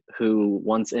Watanabe, who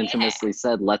once infamously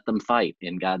said, "Let them fight"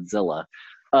 in Godzilla.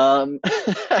 That's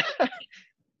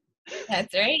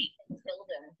right.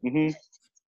 Mm-hmm.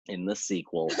 In the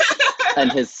sequel.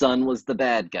 And his son was the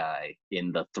bad guy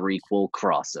in the threequel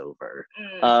crossover.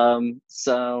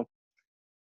 So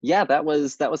yeah, that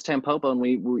was Tampopo, and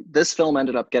we this film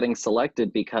ended up getting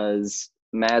selected because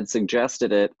Mad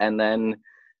suggested it, and then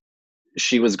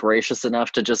she was gracious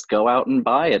enough to just go out and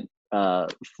buy it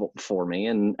for me,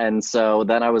 and so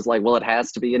then I was like, well, it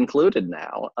has to be included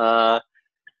now. I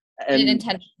did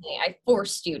intentionally. I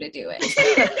forced you to do it.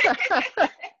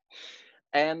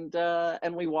 And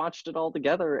we watched it all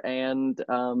together, and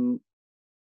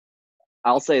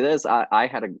I'll say this: I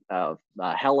had a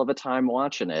hell of a time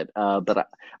watching it. But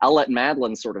I'll let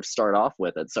Madeline sort of start off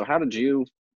with it. So, how did you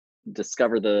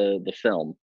discover the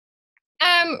film?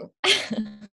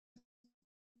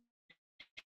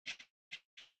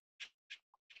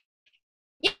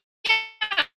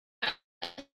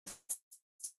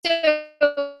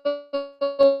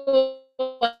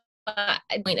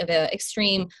 Point of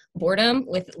extreme boredom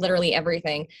with literally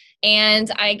everything,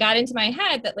 and I got into my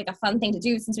head that like a fun thing to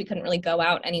do, since we couldn't really go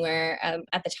out anywhere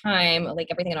at the time, like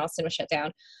everything in Austin was shut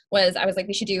down, was I was like,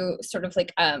 we should do sort of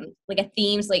like a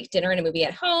themes like dinner and a movie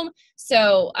at home.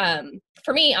 So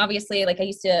for me, obviously, like I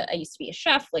used to be a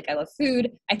chef, like I love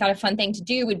food. I thought a fun thing to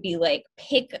do would be like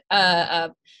pick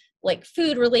a like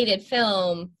food related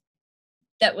film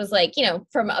that was like, you know,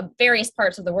 from various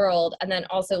parts of the world, and then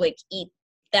also like eat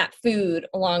that food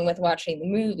along with watching the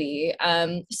movie.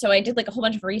 So I did like a whole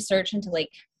bunch of research into like,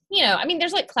 you know, I mean,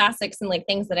 there's like classics and like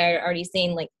things that I already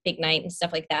seen, like Big Night and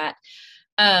stuff like that.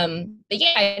 But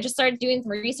yeah, I just started doing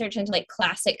some research into like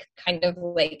classic kind of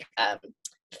like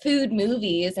food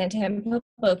movies, and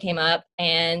Tampopo came up,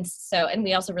 and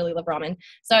we also really love ramen.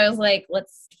 So I was like,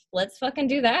 let's fucking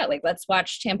do that. Like, let's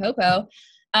watch Tampopo.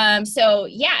 So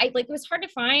yeah, it was hard to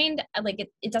find. Like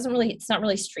it's not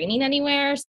really streaming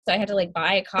anywhere. So I had to like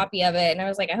buy a copy of it, and I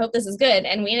was like, I hope this is good.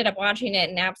 And we ended up watching it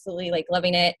and absolutely like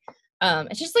loving it.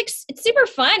 It's just like, it's super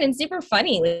fun and super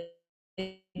funny.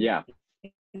 Yeah.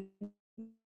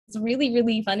 It's really,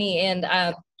 really funny, and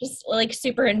just like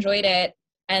super enjoyed it.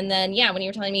 And then, yeah, when you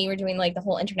were telling me you were doing like the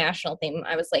whole international thing,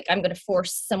 I was like, I'm going to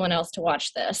force someone else to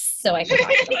watch this so I can talk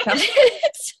to them about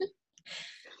it.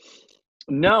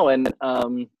 No, and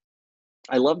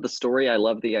I love the story. I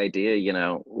love the idea. You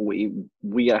know, we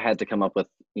had to come up with,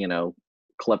 you know,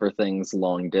 clever things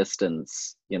long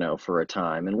distance, you know, for a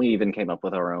time, and we even came up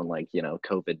with our own, like, you know,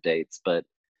 COVID dates. But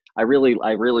I really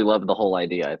love the whole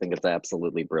idea. I think it's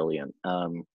absolutely brilliant.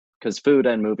 Because food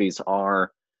and movies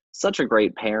are such a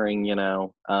great pairing, you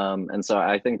know. And so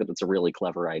I think that it's a really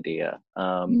clever idea.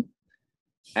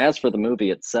 As for the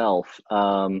movie itself,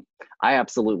 I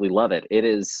absolutely love it. It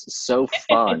is so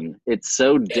fun. It's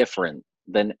so different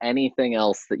than anything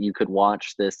else that you could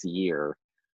watch this year.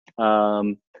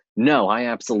 No, I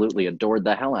absolutely adored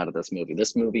the hell out of this movie.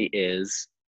 This movie is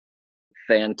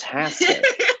fantastic.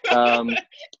 And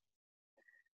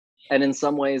in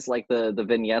some ways, like the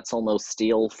vignettes almost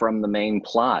steal from the main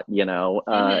plot, you know,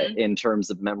 in terms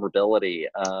of memorability.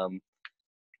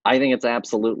 I think it's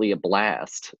absolutely a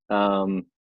blast.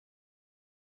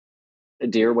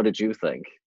 Dear, what did you think?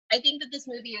 I think that this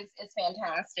movie is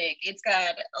fantastic. It's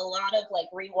got a lot of like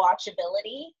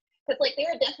rewatchability, because like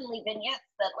there are definitely vignettes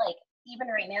that like even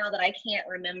right now that I can't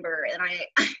remember, and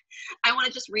I want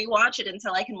to just rewatch it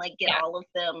until I can like get all of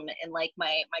them in like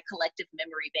my collective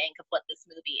memory bank of what this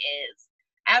movie is.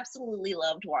 Absolutely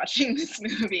loved watching this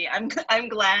movie. I'm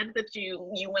glad that you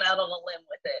went out on a limb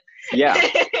with it. Yeah.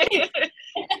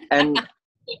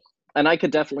 And I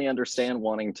could definitely understand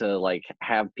wanting to like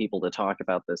have people to talk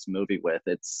about this movie with.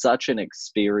 It's such an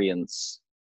experience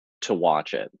to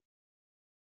watch it.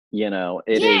 You know,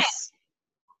 it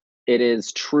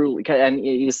is truly, and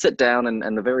you sit down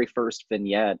and the very first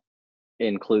vignette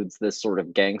includes this sort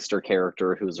of gangster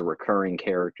character who's a recurring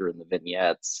character in the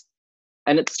vignettes.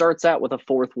 And it starts out with a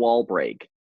fourth wall break.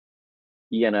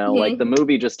 You know, like the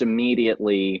movie just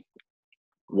immediately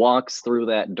walks through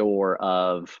that door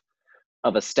of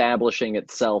establishing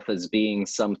itself as being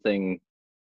something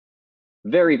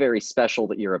very, very special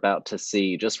that you're about to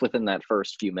see just within that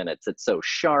first few minutes. It's so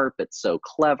sharp, it's so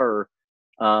clever.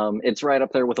 It's right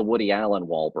up there with a Woody Allen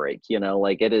wall break, you know,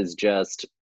 like it is just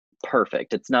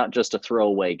perfect. It's not just a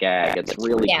throwaway gag, it's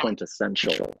really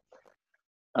quintessential.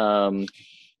 No,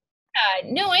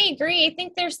 I agree. I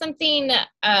think there's something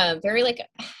very like,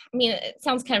 I mean, it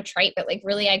sounds kind of trite, but like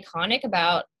really iconic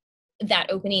about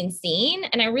that opening scene.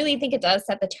 And I really think it does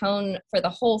set the tone for the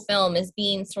whole film as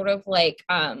being sort of like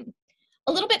a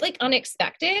little bit like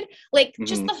unexpected. Like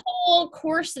just the whole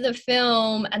course of the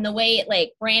film and the way it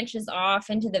like branches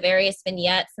off into the various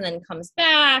vignettes and then comes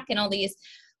back and all these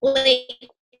like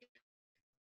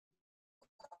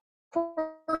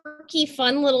quirky,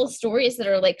 fun little stories that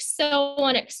are like so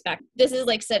unexpected. This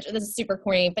is super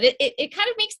corny, but it kind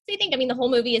of makes me think. I mean, the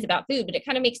whole movie is about food, but it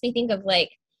kind of makes me think of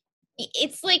like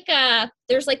it's like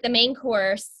there's like the main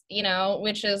course, you know,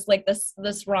 which is like this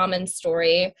ramen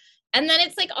story. And then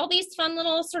it's like all these fun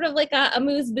little sort of like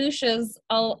amuse bouches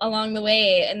all along the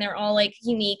way. And they're all like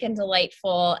unique and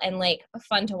delightful and like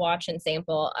fun to watch and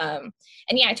sample. And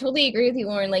yeah, I totally agree with you,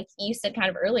 Lauren. Like you said kind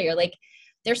of earlier, like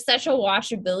there's such a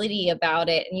watchability about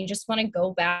it. And you just want to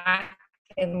go back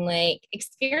and like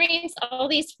experience all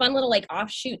these fun little like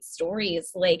offshoot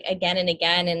stories like again and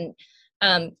again. And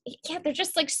yeah, they're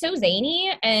just like so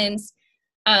zany and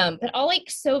but all like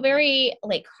so very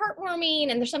like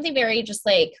heartwarming. And there's something very just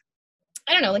like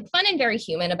I don't know, like fun and very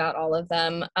human about all of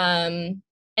them. And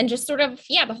just sort of,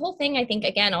 yeah, the whole thing, I think,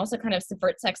 again, also kind of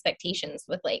subverts expectations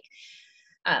with like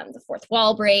the fourth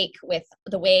wall break, with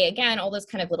the way, again, all those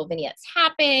kind of little vignettes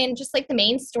happen, just like the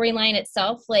main storyline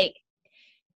itself, like,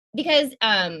 because,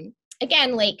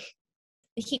 again, like,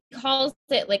 he calls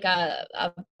it like a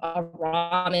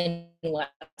ramen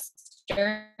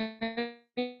western.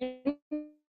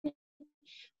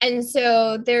 And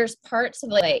so there's parts of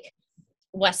like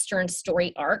Western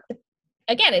story arc.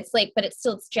 Again, it's like, but it's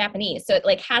Japanese, so it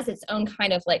like has its own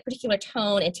kind of like particular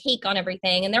tone and take on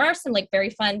everything. And there are some like very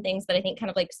fun things that I think kind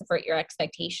of like subvert your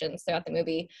expectations throughout the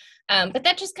movie, but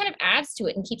that just kind of adds to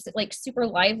it and keeps it like super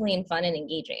lively and fun and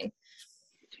engaging.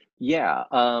 Yeah.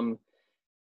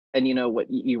 And you know what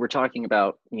you were talking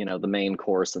about, you know, the main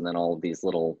course and then all of these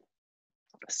little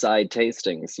side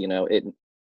tastings, you know, it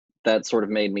that sort of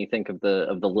made me think of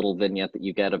the little vignette that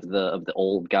you get of the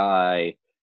old guy,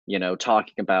 you know,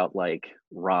 talking about like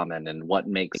ramen and what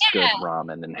makes good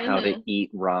ramen and how to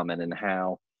eat ramen and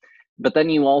how. But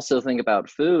then you also think about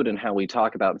food and how we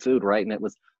talk about food, right? And it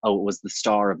was the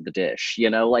star of the dish, you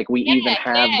know, like we even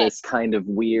have this kind of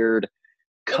weird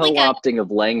co-opting of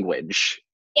language.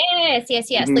 Yes.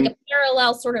 Like a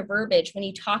parallel sort of verbiage when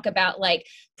you talk about like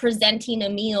presenting a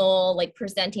meal, like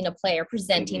presenting a play or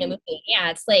presenting a movie.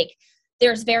 Yeah, it's like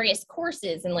there's various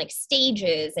courses and like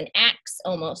stages and acts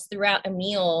almost throughout a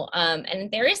meal. And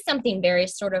there is something very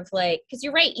sort of like, because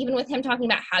you're right, even with him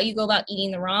talking about how you go about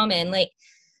eating the ramen, like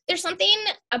there's something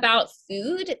about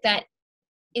food that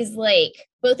is like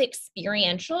both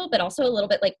experiential but also a little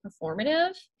bit like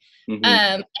performative.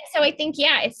 So I think,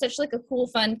 yeah, it's such like a cool,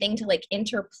 fun thing to like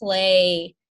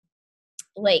interplay,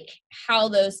 like how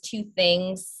those two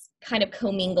things kind of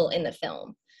commingle in the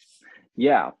film.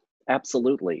 Yeah,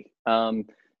 absolutely. And,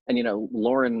 you know,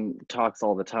 Lauren talks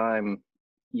all the time,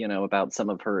 you know, about some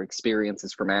of her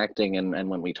experiences from acting and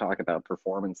when we talk about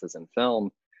performances in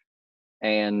film.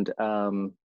 And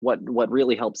what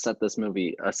really helps set this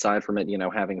movie, aside from it, you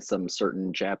know, having some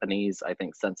certain Japanese, I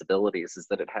think, sensibilities, is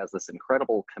that it has this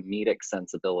incredible comedic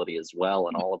sensibility as well,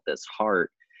 and all of this heart.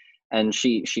 And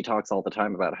she talks all the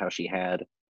time about how she had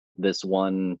this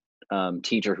one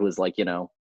teacher who was like, you know,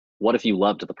 what if you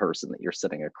loved the person that you're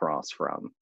sitting across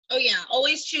from? Oh yeah,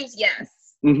 always choose yes.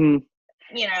 You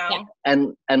know,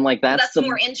 and like that's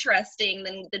more interesting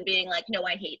than being like, no,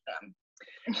 I hate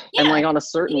them. And like on a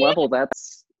certain level,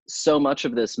 that's so much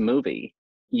of this movie,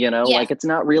 you know, like it's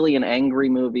not really an angry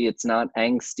movie, it's not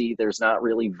angsty, there's not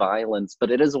really violence, but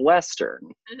it is a Western.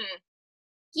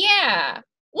 Yeah.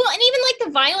 Well, and even like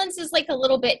the violence is like a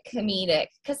little bit comedic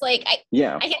because like I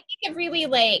can think of really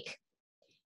like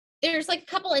there's like a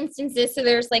couple instances. So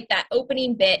there's like that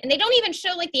opening bit and they don't even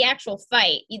show like the actual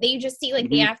fight. They just see like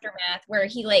the aftermath where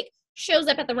he like shows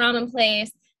up at the ramen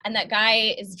place and that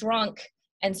guy is drunk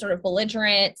and sort of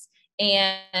belligerent.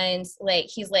 And like,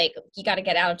 he's like, you got to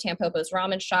get out of Tampopo's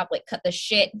ramen shop, like cut the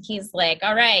shit. He's like,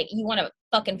 all right, you want to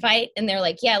fucking fight? And they're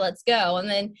like, yeah, let's go. And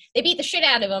then they beat the shit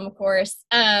out of him, of course.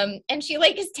 And she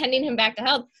like is tending him back to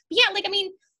health. But yeah, like, I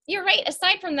mean, you're right.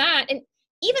 Aside from that, and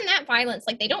even that violence,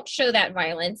 like they don't show that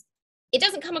violence. It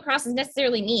doesn't come across as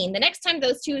necessarily mean. The next time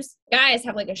those two guys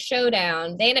have like a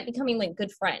showdown, they end up becoming like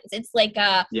good friends. It's like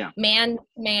man,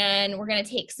 we're going to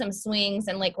take some swings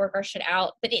and like work our shit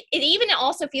out. But it even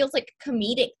also feels like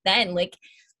comedic then. Like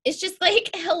it's just like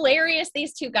hilarious.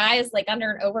 These two guys like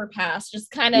under an overpass, just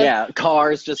kind of Yeah,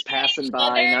 cars just passing each by,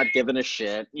 other. not giving a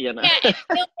shit, you know. Yeah,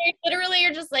 and they literally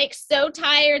are just like so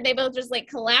tired. They both just like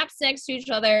collapse next to each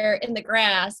other in the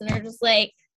grass, and they're just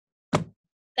like,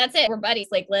 "That's it. We're buddies.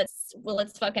 Like, let's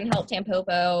fucking help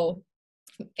Tampopo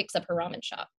fix up her ramen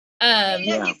shop."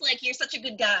 Yeah. He's like, "You're such a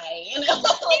good guy," you know.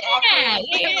 Like,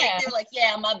 awkwardly, they're like,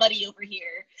 "Yeah, my buddy over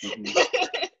here."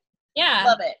 Yeah,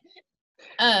 love it.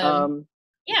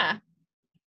 Yeah.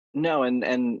 No,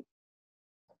 and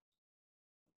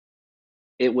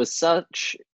it was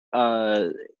such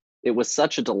a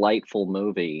delightful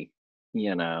movie,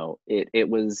 you know. It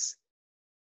was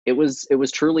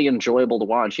truly enjoyable to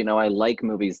watch. You know, I like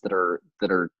movies that are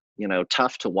you know,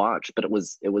 tough to watch, but it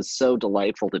was so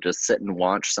delightful to just sit and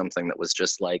watch something that was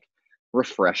just like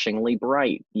refreshingly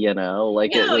bright, you know.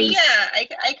 Like it No, was yeah,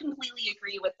 I completely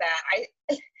agree with that.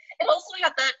 It also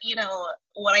had that, you know,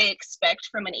 what I expect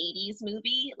from an 80s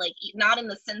movie, like not in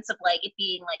the sense of like it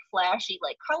being like flashy,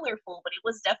 like colorful, but it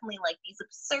was definitely like these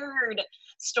absurd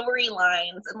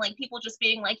storylines and like people just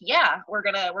being like, yeah, we're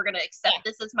gonna accept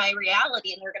this as my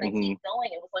reality and we're gonna keep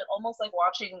going. It was like almost like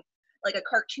watching like a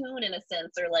cartoon in a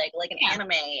sense, or like an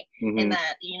anime, in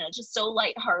that, you know, just so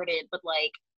lighthearted but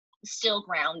like still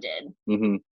grounded.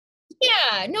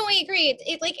 Yeah, no, I agree.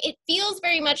 It feels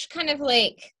very much kind of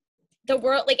like the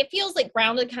world, like it feels like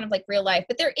grounded, kind of like real life,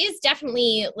 but there is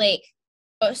definitely like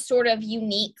a sort of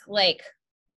unique like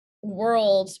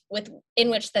world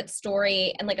in which that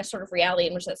story, and like a sort of reality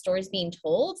in which that story is being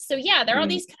told. So yeah, there are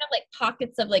these kind of like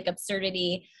pockets of like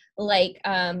absurdity, like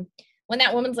when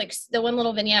that woman's like, the one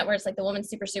little vignette where it's like the woman's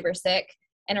super sick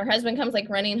and her husband comes like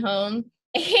running home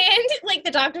and like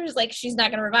the doctor's like, she's not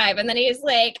gonna revive, and then he's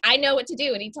like, I know what to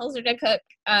do, and he tells her to cook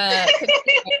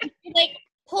he, like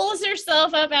pulls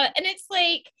herself up out, and it's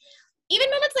like, even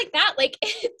moments like that, like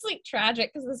it's like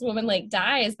tragic because this woman like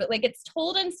dies, but like it's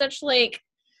told in such like,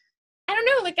 I don't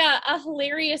know, like a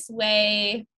hilarious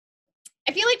way.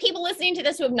 I feel like people listening to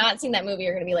this who have not seen that movie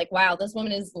are going to be like, wow, this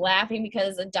woman is laughing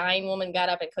because a dying woman got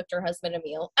up and cooked her husband a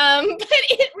meal. But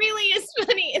it really is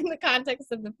funny in the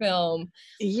context of the film.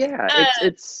 Yeah,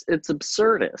 it's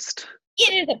absurdist.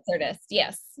 It is absurdist,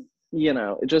 yes. You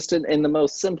know, just in the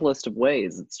most simplest of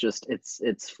ways. It's just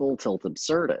it's full tilt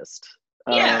absurdist.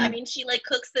 Yeah, I mean, she like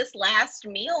cooks this last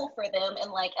meal for them,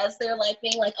 and like as they're like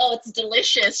being like, "Oh, it's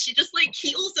delicious," she just like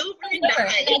keels over and dies.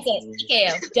 That's it.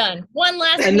 TKO. Done. One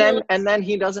last meal. And then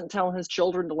he doesn't tell his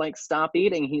children to like stop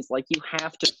eating. He's like, "You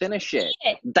have to finish it.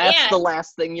 That's the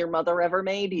last thing your mother ever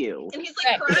made you." And he's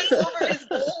like crying over his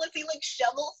bowl as he like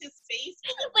shovels his face,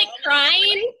 like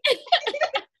crying.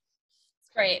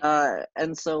 It's great.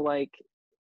 And so like,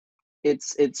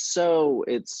 it's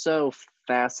so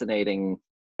fascinating.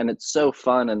 And it's so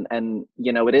fun, and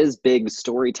you know, it is big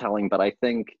storytelling, but I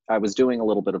think I was doing a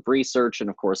little bit of research, and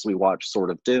of course we watched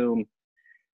Sword of Doom,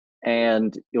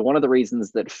 and you know, one of the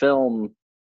reasons that film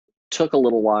took a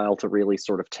little while to really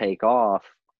sort of take off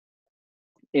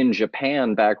in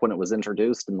Japan back when it was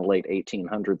introduced in the late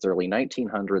 1800s, early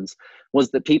 1900s, was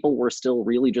that people were still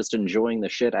really just enjoying the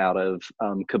shit out of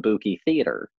kabuki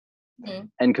theater.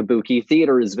 And kabuki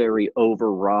theater is very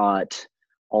overwrought,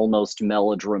 almost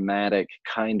melodramatic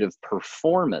kind of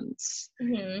performance.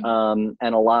 And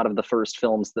a lot of the first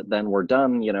films that then were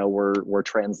done, you know, were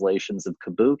translations of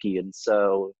kabuki. And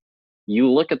so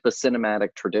you look at the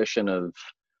cinematic tradition of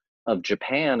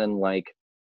Japan, and like,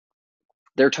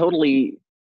 they're totally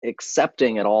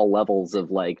accepting at all levels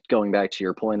of like, going back to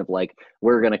your point of like,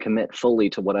 we're going to commit fully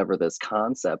to whatever this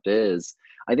concept is.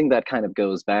 I think that kind of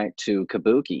goes back to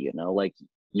kabuki, you know, like,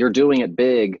 you're doing it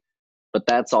big, but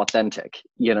that's authentic,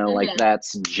 you know, like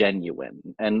that's genuine.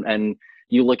 And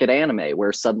you look at anime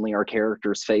where suddenly our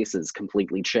characters' faces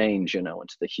completely change, you know,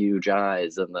 into the huge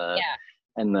eyes and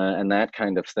and that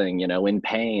kind of thing, you know, in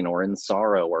pain or in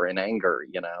sorrow or in anger,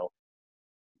 you know.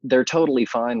 They're totally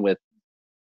fine with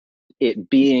it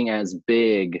being as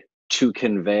big to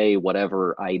convey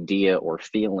whatever idea or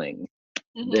feeling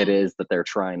it is that they're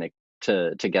trying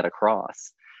to get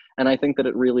across. And I think that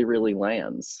it really, really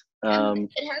lands. It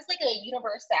has like a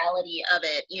universality of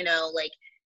it, you know, like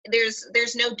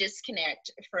there's no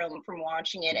disconnect from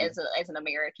watching it as an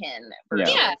American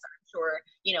versus, I'm sure,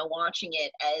 you know, watching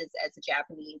it as a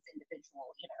Japanese individual,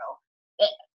 you know,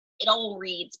 it all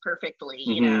reads perfectly,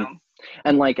 you know.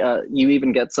 And like you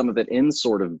even get some of it in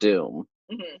Sword of Doom,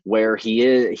 where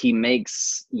he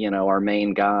makes, you know, our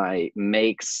main guy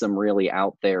makes some really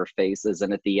out there faces,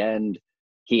 and at the end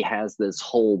he has this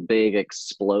whole big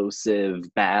explosive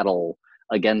battle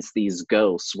against these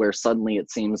ghosts where suddenly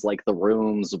it seems like the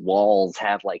room's walls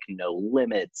have like no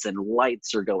limits and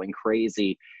lights are going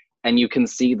crazy. and you can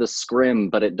see the scrim,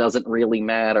 but it doesn't really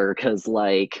matter because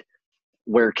like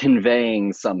we're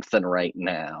conveying something right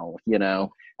now, you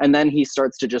know? And then he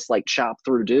starts to just like chop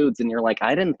through dudes, and you're like,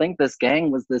 I didn't think this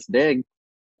gang was this big,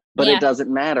 but it Yeah.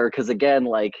 doesn't matter because again,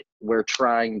 like we're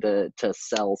trying to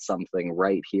sell something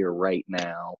right here, right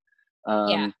now.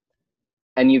 Yeah.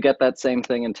 And you get that same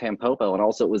thing in Tampopo. And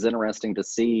also, it was interesting to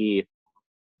see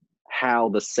how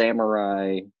the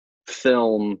samurai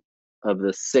film of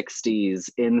the 60s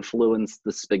influenced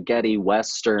the spaghetti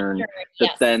western Sure, that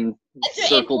yes. then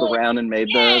circled around and made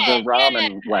the ramen I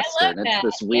love western. It's that.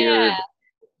 this Yeah. weird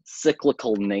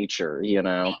cyclical nature, you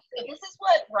know. So this is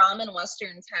what ramen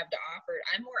westerns have to offer.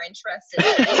 I'm more interested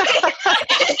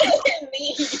in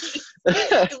these.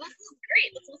 This is great.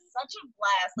 This was such a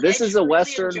blast. Like, This I is a truly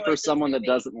western enjoyed for this someone that movie.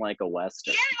 doesn't like a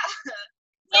western.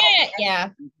 Yeah.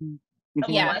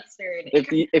 A Yeah. western.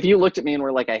 If you looked at me and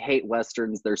were like, I hate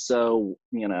westerns, they're so,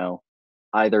 you know,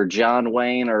 either John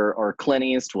Wayne or Clint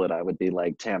Eastwood, I would be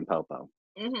like, Tampopo.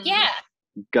 Mm-hmm. Yeah.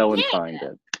 Go and Yeah. find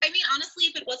it. I mean, honestly,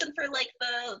 if it wasn't for like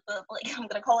the like I'm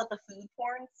gonna call it the food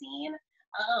porn scene,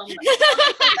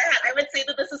 I would say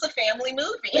that this is a family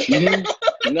movie.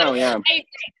 Mm-hmm. No, yeah.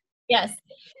 Yes.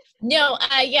 No,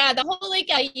 yeah, the whole like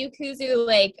Yukuzu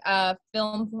like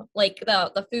film, like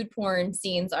the food porn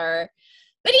scenes are,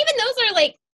 but even those are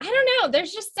like, I don't know,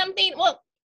 there's just something. Well,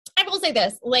 I will say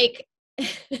this, like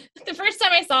the first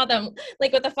time I saw them,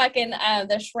 like with the fucking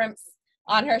the shrimps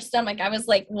on her stomach, I was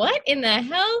like, what in the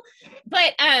hell?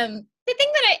 But the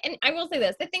thing that I will say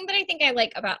this, the thing that I think I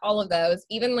like about all of those,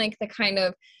 even like the kind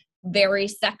of very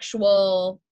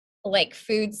sexual, like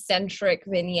food centric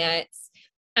vignettes,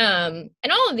 and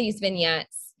all of these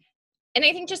vignettes, and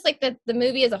I think just like the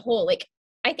movie as a whole, like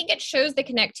I think it shows the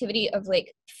connectivity of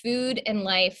like food and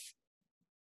life,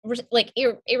 like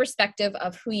irrespective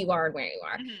of who you are and where you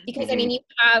are. Because I mean, you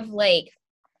have like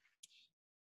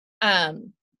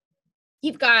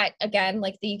you've got, again,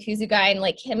 like the Yakuza guy, and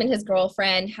like him and his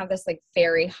girlfriend have this like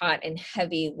very hot and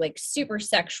heavy, like super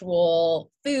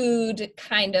sexual food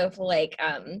kind of like,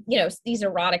 you know, these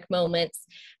erotic moments.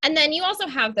 And then you also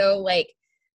have, though, like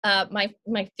my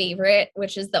favorite,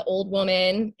 which is the old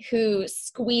woman who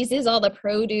squeezes all the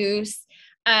produce.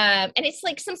 And it's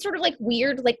like some sort of like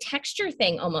weird like texture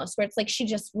thing almost, where it's like she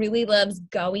just really loves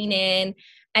going in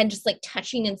and just like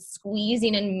touching and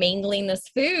squeezing and mangling this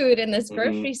food in this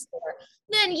grocery store.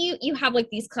 Then you have like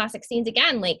these classic scenes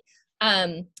again, like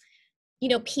you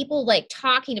know, people like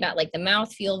talking about like the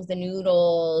mouthfeel of the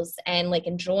noodles and like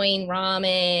enjoying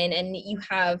ramen, and you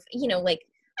have, you know, like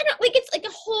I don't like, it's like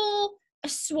a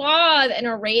swath and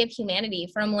array of humanity,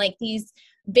 from like these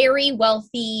very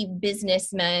wealthy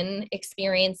businessmen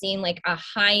experiencing like a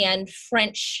high-end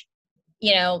French,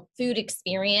 you know, food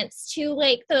experience, to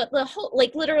like the whole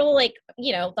like literal like,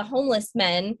 you know, the homeless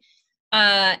men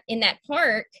in that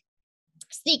park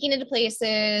sneaking into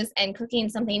places and cooking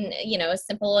something, you know, as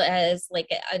simple as like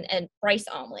a rice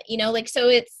omelet, you know, like, so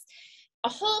it's a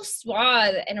whole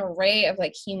swath and array of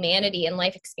like humanity and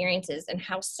life experiences, and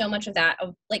how so much of that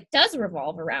like does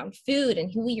revolve around food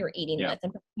and who you're eating with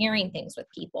and preparing things with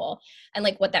people, and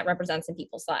like what that represents in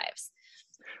people's lives.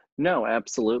 No,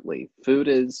 absolutely. Food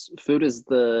is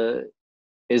the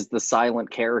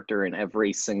silent character in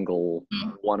every single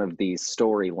one of these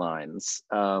storylines.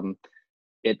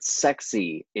 It's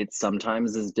sexy. It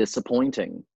sometimes is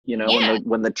disappointing. You know,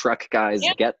 when the truck guys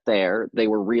get there, they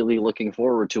were really looking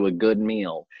forward to a good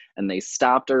meal, and they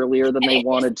stopped earlier than they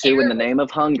wanted to in the name of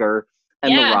hunger,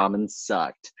 and the ramen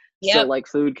sucked. So like,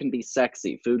 food can be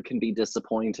sexy, food can be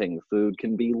disappointing, food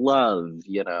can be love,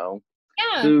 you know.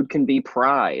 Food can be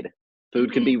pride.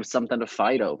 Food can be something to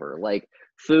fight over. Like,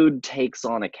 food takes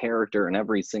on a character in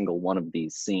every single one of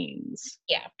these scenes.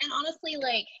 Yeah. And honestly,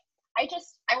 like, I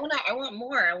want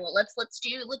more. Let's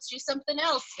do something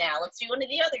else now. Let's do one of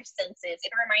the other senses.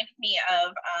 It reminded me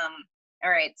of all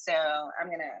right, so I'm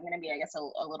gonna be, I guess, a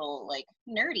little like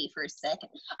nerdy for a second.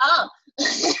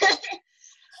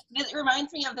 It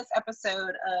reminds me of this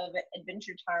episode of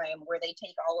Adventure Time where they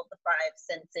take all of the five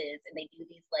senses and they do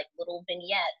these like little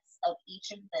vignettes of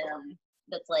each of them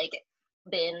that's like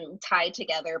been tied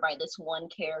together by this one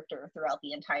character throughout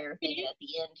the entire thing. And at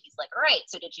the end, he's like, all right,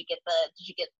 so did you get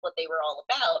what they were all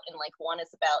about? And like, one is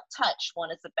about touch,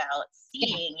 one is about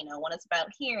seeing, you know, one is about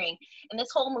hearing. And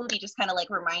this whole movie just kind of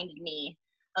like reminded me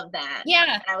of that.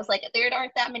 Yeah. And I was like, there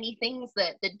aren't that many things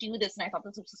that do this. And I thought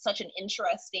this was such an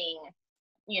interesting,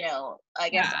 you know, I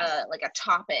guess like a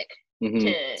topic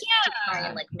to try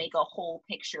and like make a whole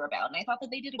picture about. And I thought that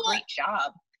they did a great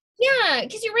job. Yeah,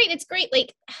 because you're right, it's great.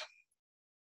 Like,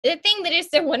 the thing that is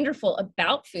so wonderful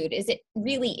about food is it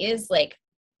really is like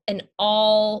an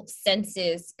all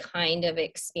senses kind of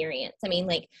experience. I mean,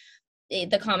 like,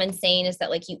 the common saying is that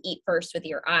like you eat first with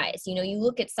your eyes. You know, you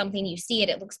look at something, you see it,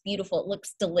 it looks beautiful, it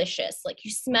looks delicious. Like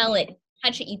you smell it,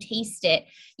 touch it, you taste it.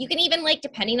 You can even like,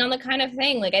 depending on the kind of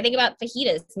thing, like I think about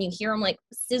fajitas and you hear them like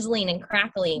sizzling and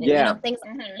crackling and you know things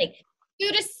like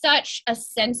food is such a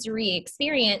sensory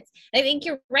experience. I think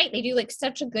you're right. They do like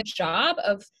such a good job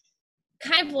of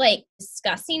kind of like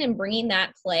discussing and bringing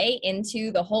that play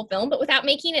into the whole film, but without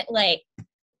making it like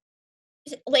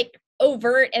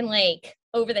overt and like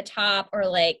over the top or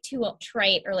like too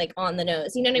trite or like on the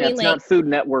nose. You know what I mean? It's Like not Food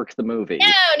Network the movie. no.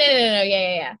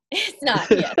 Yeah. It's not.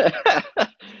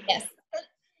 Yeah. Yes.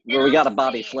 Where we got a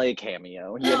Bobby Flay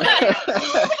cameo. You know? And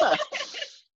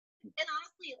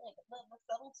honestly, like the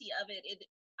subtlety of it,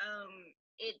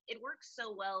 it works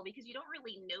so well because you don't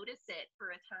really notice it for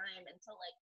a time until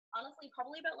like honestly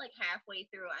probably about like halfway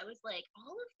through. I was like,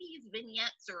 all of these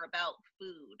vignettes are about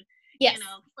food. Yes. You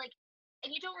know, like,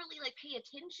 and you don't really like pay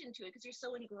attention to it because you're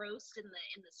so engrossed in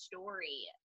the story,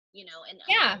 you know, and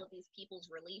all of these people's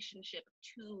relationship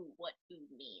to what food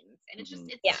means, and it's just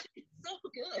it's so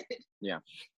good. Yeah.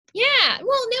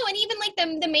 Well, no, and even like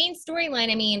the main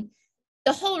storyline. I mean,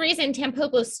 the whole reason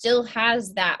Tampopo still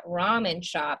has that ramen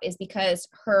shop is because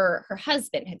her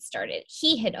husband had started.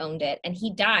 He had owned it, and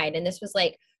he died, and this was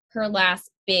like her last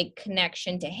big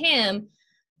connection to him.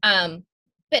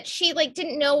 But she like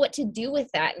didn't know what to do with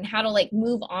that and how to like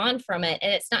move on from it.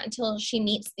 And it's not until she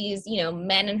meets these, you know,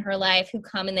 men in her life who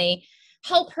come and they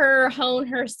help her hone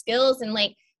her skills. And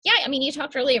like, yeah, I mean, you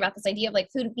talked earlier about this idea of like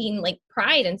food being like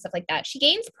pride and stuff like that. She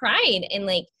gains pride in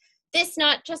like this,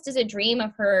 not just as a dream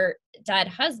of her dead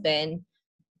husband,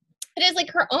 but as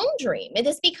like her own dream. And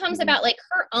this becomes about like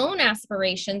her own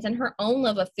aspirations and her own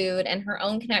love of food and her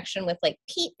own connection with like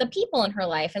the people in her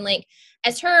life. And like,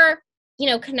 as her, you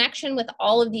know, connection with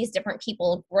all of these different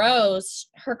people grows,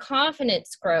 her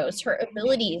confidence grows, her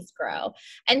abilities grow.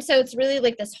 And so it's really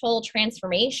like this whole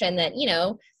transformation that, you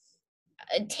know,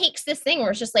 takes this thing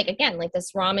where it's just like, again, like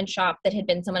this ramen shop that had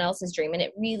been someone else's dream, and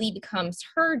it really becomes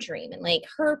her dream and like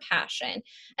her passion.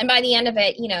 And by the end of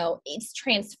it, you know, it's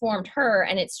transformed her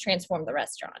and it's transformed the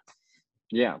restaurant.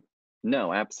 Yeah.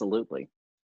 No, absolutely.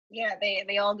 Yeah,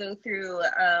 they all go through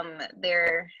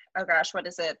their, oh gosh, what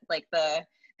is it, like the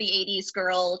 80s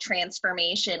girl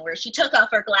transformation where she took off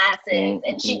her glasses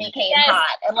and she became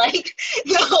hot, and like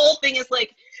the whole thing is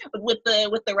like with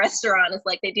the restaurant is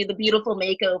like they do the beautiful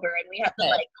makeover and we have the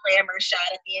like glamour shot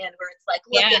at the end where it's like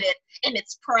look at it in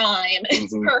its prime.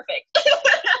 It's perfect.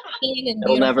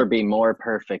 It'll never be more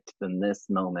perfect than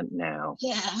this moment now.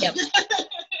 Yeah. Yep.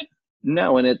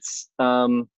 No, and it's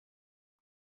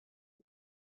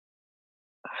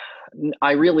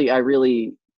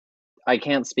I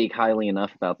can't speak highly enough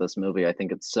about this movie. I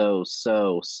think it's so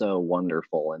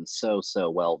wonderful and so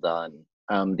well done.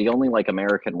 The only like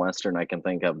American Western I can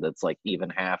think of that's like even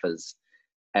half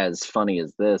as funny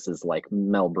as this is like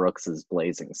Mel Brooks's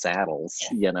Blazing Saddles,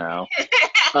 you know.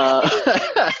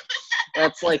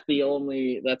 That's the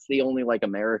only like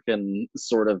American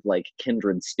sort of like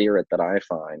kindred spirit that I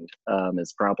find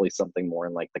is probably something more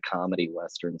in like the comedy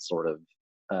Western sort of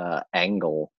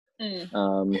angle. The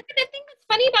thing that's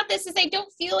funny about this is I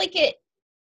don't feel like it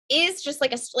is just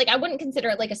like I wouldn't consider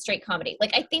it like a straight comedy.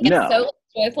 Like I think it's so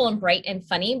joyful and bright and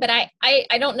funny, but I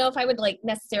don't know if I would like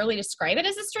necessarily describe it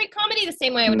as a straight comedy the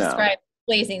same way I would describe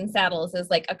Blazing Saddles as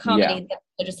like a comedy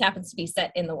that just happens to be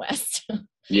set in the West.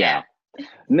 Yeah.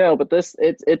 No, but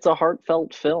it's a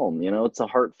heartfelt film, you know, it's a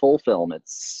heartful film.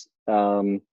 It's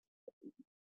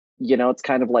you know, it's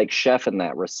kind of like Chef in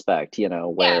that respect, you know,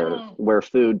 where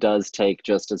food does take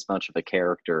just as much of a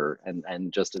character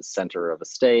and just as center of a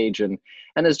stage and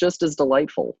is just as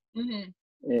delightful. You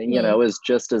know, is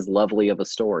just as lovely of a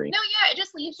story. No, yeah, it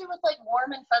just leaves you with like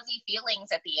warm and fuzzy feelings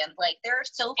at the end. Like there are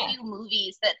so few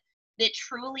movies that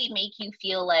truly make you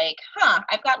feel like,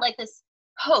 I've got like this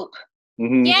hope.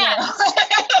 Yeah.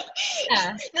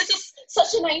 This is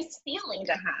such a nice feeling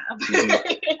to have.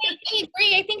 I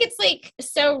agree. I think it's like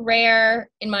so rare,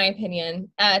 in my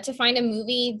opinion, to find a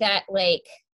movie that like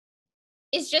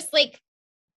is just like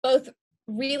both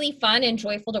really fun and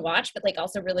joyful to watch, but like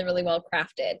also really, really well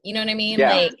crafted. You know what I mean?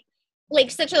 Yeah.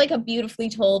 Like such a like a beautifully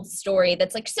told story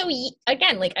that's like so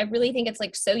again, like I really think it's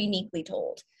like so uniquely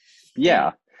told.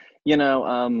 Yeah. You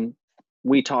know,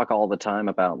 we talk all the time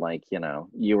about like, you know,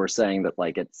 you were saying that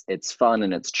like it's fun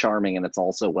and it's charming and it's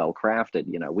also well crafted.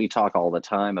 You know, we talk all the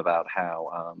time about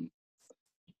how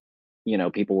you know,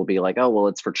 people will be like, oh well,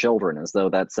 it's for children, as though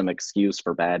that's some excuse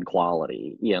for bad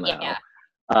quality, you know.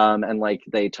 And like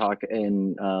they talk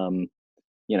in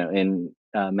you know, in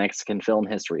Mexican film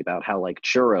history about how like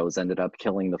churros ended up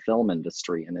killing the film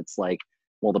industry. And it's like,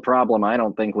 well, the problem I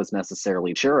don't think was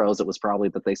necessarily churros. It was probably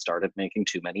that they started making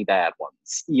too many bad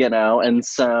ones, you know? And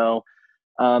so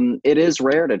it is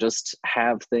rare to just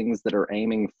have things that are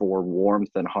aiming for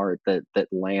warmth and heart that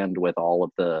land with all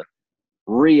of the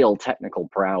real technical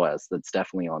prowess that's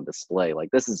definitely on display. Like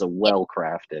this is a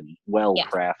well-crafted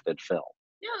film.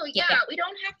 No, yeah, we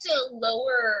don't have to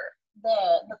lower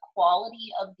the quality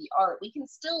of the art. We can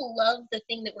still love the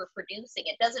thing that we're producing.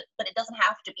 It doesn't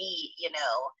have to be, you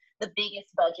know, the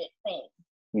biggest budget thing.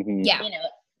 Mm-hmm. Yeah. You know,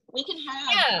 we can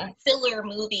have filler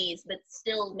movies that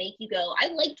still make you go, I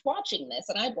liked watching this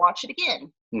and I'd watch it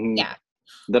again. Mm-hmm. Yeah.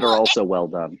 That are also well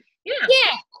done. Yeah.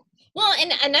 Yeah. Well,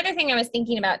 and another thing I was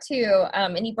thinking about too,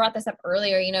 and you brought this up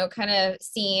earlier, you know, kind of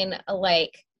seeing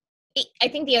like, I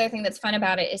think the other thing that's fun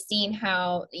about it is seeing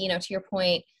how, you know, to your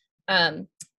point,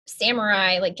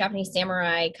 samurai, like Japanese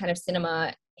samurai kind of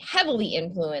cinema heavily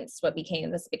influenced what became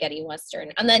the spaghetti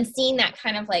Western. And then seeing that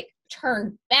kind of like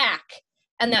turn back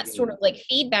and that sort of like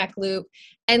feedback loop.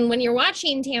 And when you're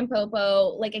watching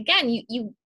Tampopo, like again,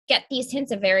 you get these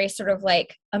hints of very sort of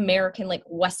like American, like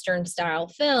Western style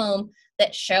film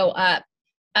that show up.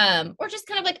 Or just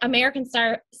kind of like American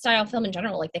style film in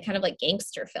general, like the kind of like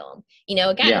gangster film, you know,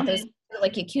 again, those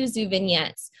like Yakuza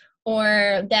vignettes,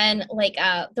 or then like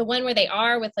the one where they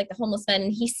are with like the homeless man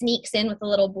and he sneaks in with the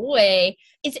little boy.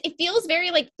 It feels very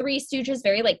like Three Stooges,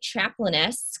 very like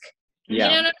Chaplin-esque. Yeah.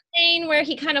 You know what I'm saying? Where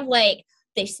he kind of like,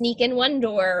 they sneak in one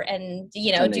door and,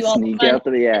 you know, and do all the fun. out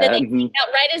And then they sneak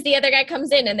out right as the other guy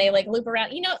comes in and they like loop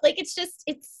around, you know, like it's just,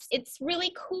 it's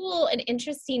really cool and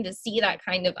interesting to see that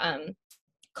kind of,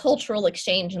 cultural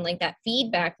exchange and like that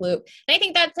feedback loop. And I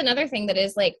think that's another thing that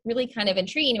is like really kind of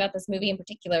intriguing about this movie in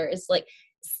particular is like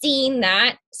seeing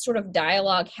that sort of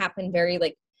dialogue happen very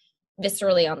like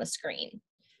viscerally on the screen.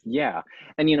 Yeah.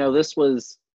 And you know, this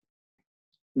was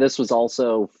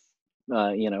also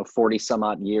 40 some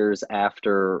odd years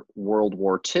after World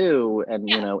War II, and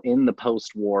you know, in the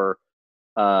post-war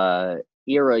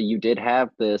era, you did have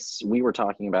this, we were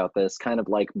talking about this kind of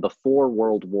like before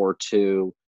World War II,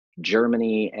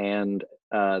 Germany and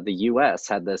the US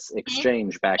had this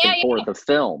exchange back and forth of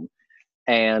film.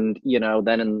 And, you know,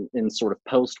 then in sort of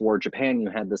post-war Japan, you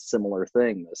had this similar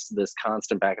thing, this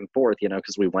constant back and forth, you know,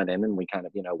 because we went in and we kind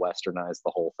of, you know, westernized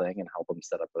the whole thing and helped them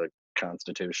set up a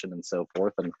constitution and so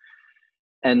forth.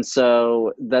 And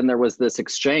so then there was this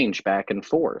exchange back and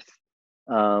forth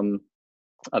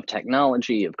of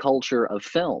technology, of culture, of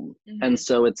film. And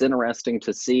so it's interesting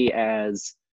to see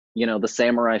as, you know, the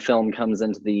samurai film comes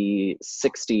into the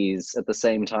 60s at the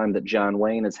same time that John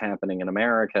Wayne is happening in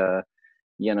America,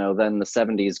 you know, then the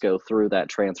 70s go through that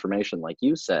transformation, like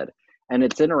you said. And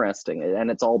it's interesting.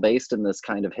 And it's all based in this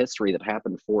kind of history that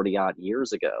happened 40 odd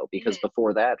years ago, because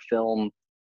before that, film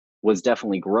was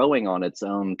definitely growing on its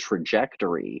own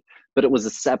trajectory, but it was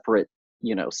a separate,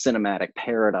 you know, cinematic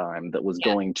paradigm that was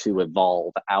going to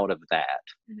evolve out of that.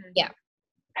 Yeah.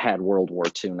 Had World War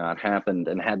II not happened,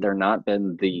 and had there not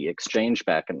been the exchange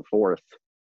back and forth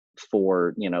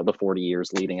for, you know, the 40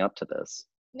 years leading up to this.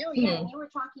 No, yeah, you were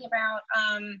talking about,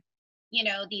 you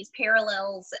know, these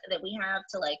parallels that we have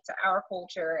to like to our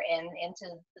culture and to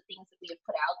the things that we have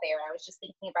put out there. I was just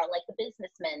thinking about like the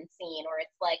businessmen scene, or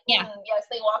it's like, yes,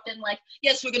 they walked in like,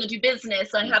 yes, we're gonna do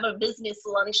business. I have a business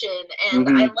luncheon, and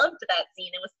I loved that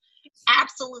scene. It was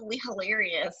absolutely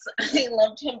hilarious. I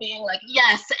loved him being like,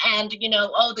 yes, and you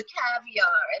know, oh, the caviar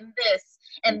and this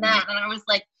and that, and I was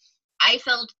like, I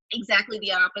felt exactly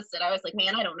the opposite. I was like,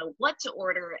 man, I don't know what to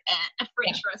order at a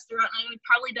French restaurant. I would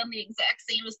probably done the exact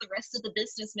same as the rest of the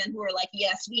businessmen who are like,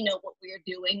 yes, we know what we're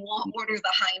doing. We'll order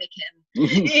the Heineken.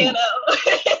 You know,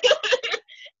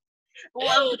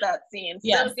 loved that scene.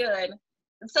 So good.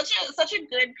 Such a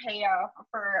good payoff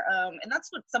for and that's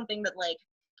what something that like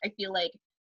I feel like,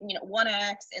 you know, one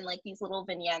acts and like these little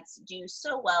vignettes do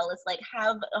so well is like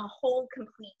have a whole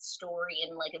complete story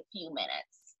in like a few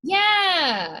minutes.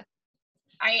 Yeah.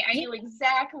 I knew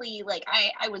exactly, like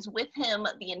I was with him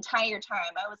the entire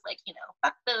time. I was like, you know,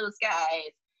 fuck those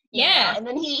guys. You know? And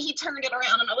then he turned it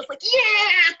around and I was like,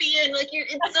 yeah, at the end, like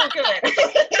it's so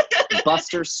good.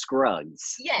 Buster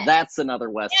Scruggs. Yes. That's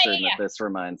another Western that this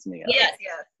reminds me of. Yes.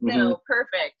 No,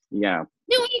 perfect. Yeah.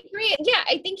 No, I agree. Yeah,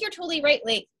 I think you're totally right.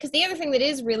 Like, because the other thing that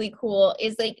is really cool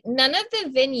is like none of the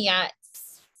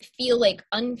vignettes feel like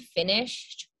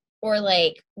unfinished or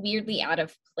like weirdly out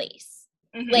of place.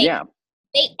 Like,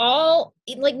 they all,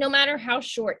 like, no matter how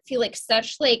short, feel like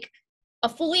such like a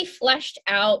fully fleshed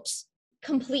out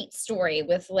complete story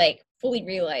with like fully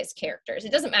realized characters.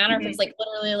 It doesn't matter if it's like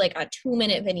literally like a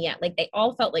 2-minute vignette. Like they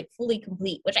all felt like fully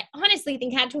complete, which I honestly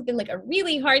think had to have been like a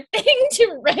really hard thing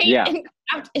to write and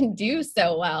craft and do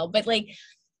so well. But like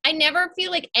I never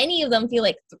feel like any of them feel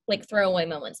like throwaway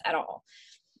moments at all.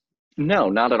 No,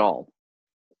 not at all.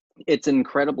 It's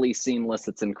incredibly seamless.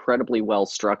 It's incredibly well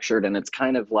structured. And it's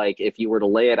kind of like, if you were to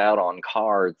lay it out on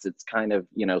cards, it's kind of,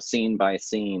 you know, scene by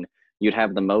scene, you'd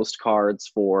have the most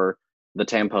cards for the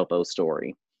Tampopo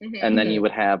story. And then you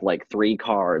would have like 3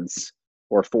 cards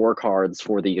or 4 cards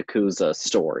for the Yakuza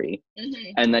story.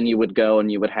 And then you would go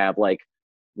and you would have like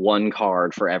 1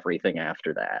 card for everything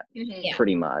after that,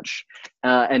 pretty much.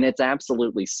 And it's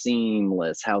absolutely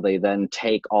seamless how they then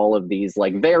take all of these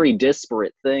like very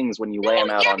disparate things when you lay them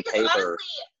out on paper. Honestly,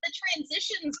 the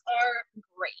transitions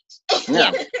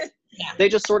are great. They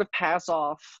just sort of pass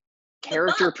off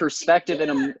character perspective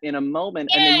in a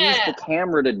moment, and they use the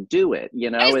camera to do it.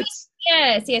 You know, it's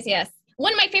yes.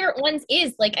 One of my favorite ones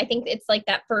is like, I think it's like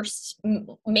that first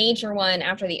major one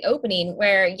after the opening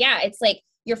where, it's like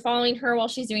you're following her while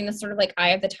she's doing this sort of like Eye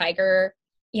of the Tiger,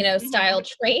 you know, style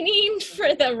training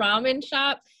for the ramen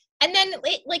shop. And then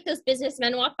like those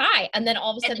businessmen walk by and then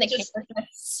all of a sudden the camera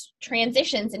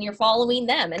transitions and you're following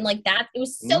them. And like that, it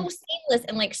was so seamless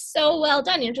and like so well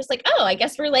done. You're just like, oh, I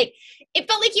guess we're like, it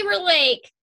felt like you were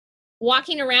like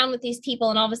walking around with these people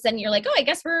and all of a sudden you're like, oh, I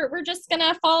guess we're just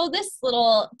gonna follow this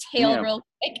little tale real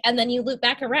quick, and then you loop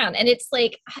back around and it's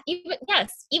like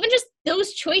even just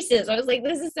those choices, I was like,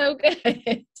 this is so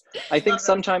good. I think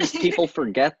sometimes people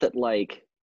forget that like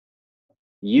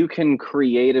you can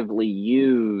creatively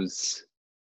use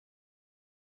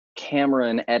camera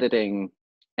and editing,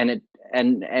 and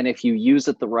if you use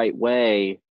it the right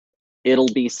way,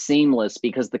 it'll be seamless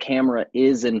because the camera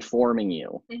is informing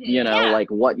you. You know,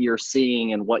 like what you're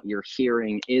seeing and what you're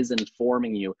hearing is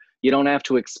informing you. You don't have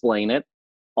to explain it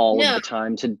all of the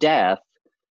time to death.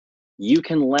 You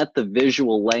can let the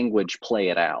visual language play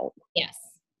it out.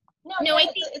 No, I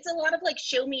think it's a lot of like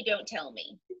show me, don't tell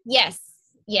me. Yes.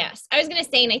 I was gonna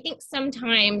say, and I think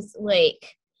sometimes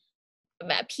like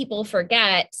people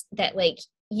forget that like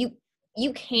you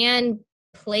can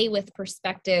play with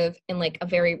perspective in like a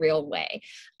very real way,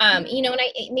 you know, and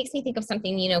it makes me think of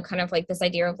something, you know, kind of like this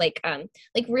idea of like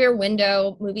Rear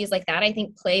Window, movies like that I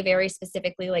think play very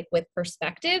specifically like with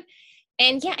perspective.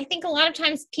 And I think a lot of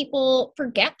times people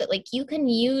forget that like you can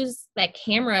use that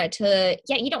camera to,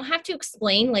 you don't have to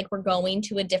explain like we're going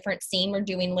to a different scene, we're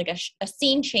doing like a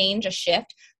scene change, a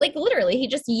shift. Like literally he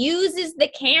just uses the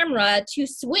camera to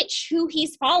switch who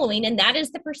he's following, and that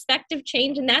is the perspective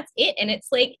change, and that's it. And it's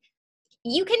like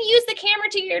you can use the camera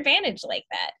to your advantage like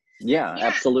that. Yeah,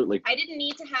 absolutely. I didn't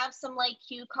need to have some like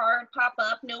cue card pop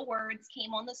up, no words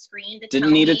came on the screen to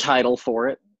didn't need a title for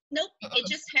it. Nope, it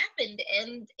just happened,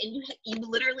 and you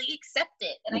literally accept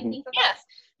it. And I think that's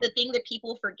the thing that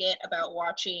people forget about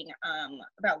watching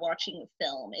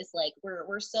film is like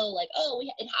we're so like, oh,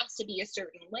 it has to be a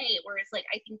certain way, whereas like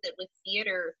I think that with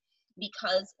theater,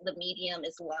 because the medium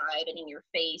is live and in your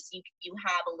face, you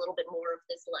have a little bit more of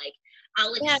this like,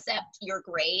 I'll accept your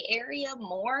gray area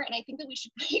more, and I think that we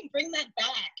should bring that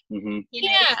back. You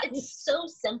know, it's so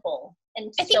simple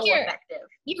and so effective.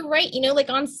 You're right. You know, like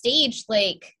on stage,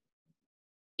 like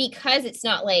because it's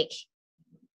not like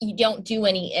you don't do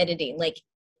any editing, like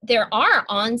there are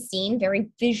on scene very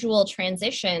visual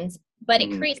transitions, but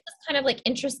it creates this kind of like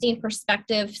interesting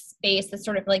perspective space, this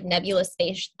sort of like nebulous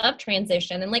space of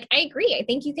transition. And like, I agree. I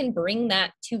think you can bring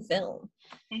that to film.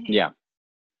 Yeah.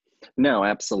 No,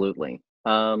 absolutely.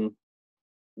 I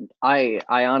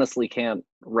honestly can't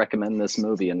recommend this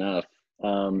movie enough.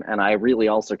 And I really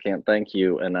also can't thank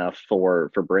you enough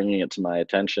for bringing it to my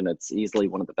attention. It's easily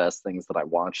one of the best things that I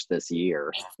watched this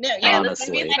year. No,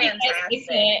 honestly.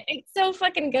 It's so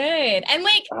fucking good. And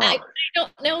like, I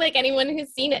don't know like anyone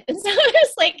who's seen it. So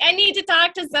it's like, I need to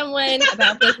talk to someone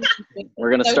about this.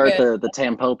 We're going to start the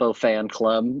Tampopo fan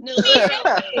club.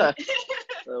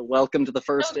 Welcome to the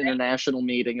first international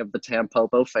meeting of the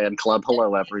Tampopo fan club.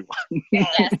 Hello, everyone.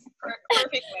 Yes.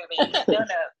 Perfect movie. No.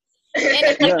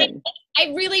 And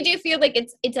I really do feel like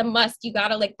it's a must. You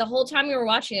gotta, like, the whole time we were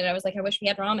watching it, I was like, I wish we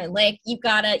had ramen. Like, you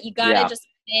gotta just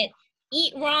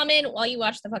eat ramen while you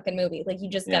watch the fucking movie. Like, you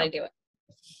just gotta do it.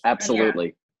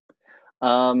 Absolutely.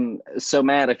 So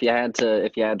Matt, if you had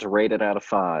to rate it out of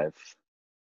 5.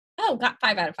 Oh, got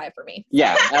 5 out of 5 for me.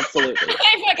 Yeah, absolutely.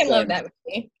 I fucking love that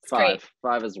movie. It's 5. great.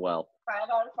 5 as well. 5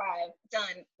 out of 5.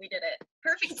 Done. We did it.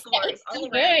 Perfect scores. It's so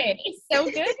good. It's so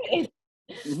good.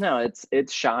 No,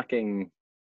 it's shocking.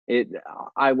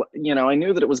 I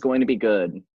knew that it was going to be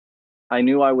good. I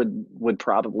knew I would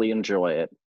probably enjoy it.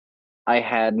 I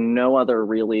had no other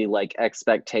really like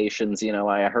expectations.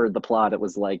 I heard the plot. It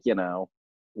was like,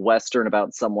 Western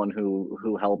about someone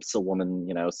who helps a woman,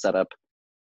 set up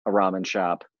a ramen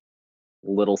shop,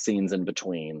 little scenes in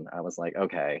between. I was like,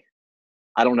 okay,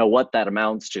 I don't know what that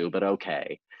amounts to, but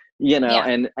okay.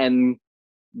 Yeah. And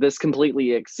this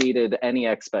completely exceeded any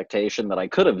expectation that I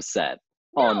could have set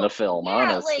on No, the film, yeah, like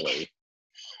honestly.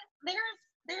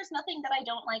 there's nothing that I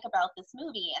don't like about this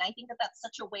movie, and I think that that's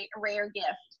such a rare gift.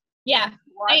 Yeah, To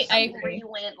watch I something where agree. you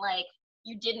went like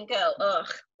you didn't go, ugh,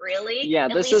 really? Yeah,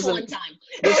 At this least one isn't time.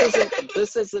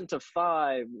 this isn't a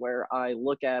 5 where I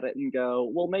look at it and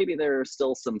go, well, maybe there are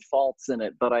still some faults in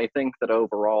it, but I think that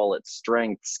overall its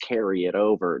strengths carry it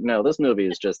over. No, this movie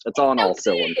is just, it's on So all good.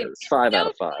 cylinders. It's 5 out so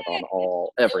of 5 on good.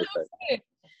 all So everything. good.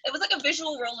 It was like a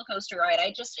visual roller coaster ride.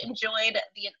 I just enjoyed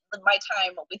my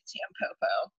time with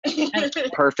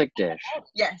Tampopo. Perfect dish.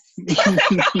 Yes.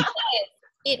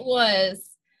 It was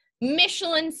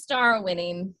Michelin star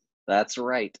winning. That's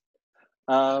right.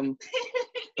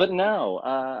 But no,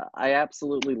 I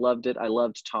absolutely loved it. I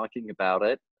loved talking about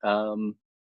it.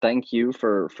 Thank you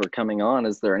for coming on.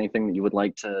 Is there anything that you would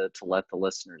like to let the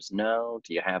listeners know?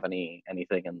 Do you have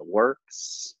anything in the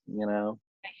works?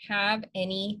 Have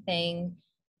anything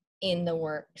in the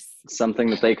works?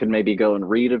 Something that they could maybe go and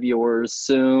read of yours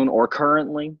soon or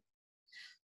currently?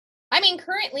 I mean,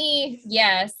 currently,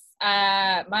 yes.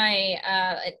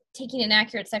 My taking an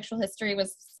accurate sexual history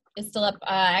is still up.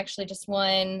 Actually, just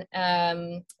won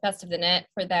Best of the Net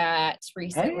for that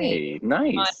recently Hey,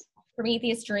 on nice.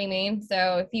 Prometheus Dreaming.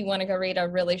 So if you want to go read a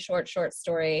really short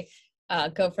story,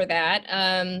 go for that.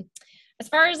 As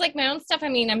far as like my own stuff, I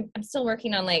mean, I'm still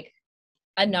working on like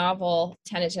a novel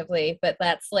tentatively, but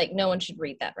that's like no one should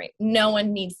read that, right? No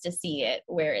one needs to see it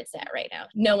where it's at right now.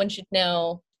 No one should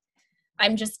know.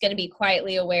 I'm just going to be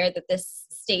quietly aware that this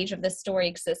stage of this story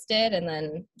existed and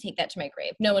then take that to my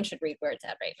grave. No one should read where it's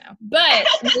at right now, but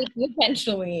maybe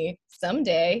eventually,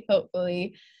 someday,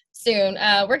 hopefully soon,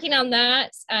 working on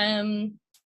that.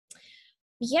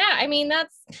 Yeah, I mean, I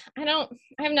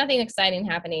have nothing exciting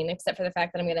happening except for the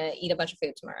fact that I'm going to eat a bunch of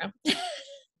food tomorrow.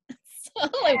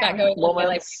 That's all I've got going on in my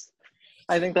life.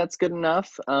 I think that's good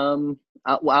enough.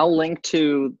 I'll link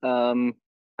to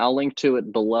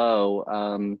it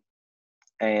below,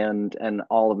 and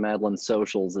all of Madeline's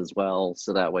socials as well,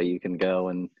 so that way you can go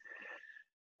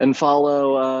and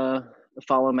follow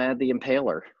Mad the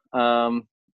Impaler.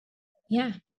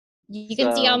 Yeah, you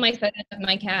can see all my photos of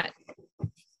my cat.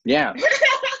 Yeah.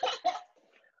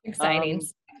 Exciting.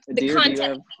 The Dear,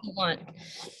 content you want.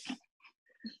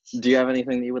 Do you have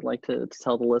anything that you would like to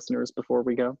tell the listeners before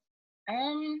we go?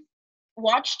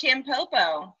 Watch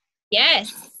Tampopo.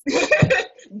 Yes.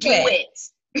 Do it.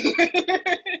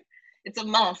 It's a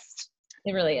must.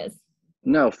 It really is.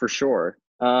 No, for sure.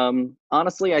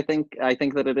 Honestly, I think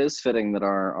that it is fitting that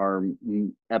our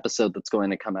episode that's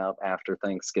going to come out after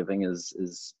Thanksgiving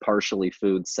is partially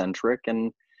food centric,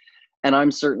 and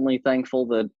I'm certainly thankful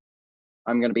that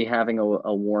I'm going to be having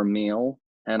a warm meal,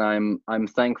 and I'm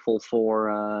thankful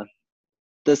for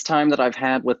this time that I've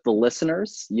had with the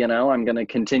listeners. I'm going to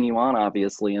continue on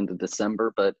obviously into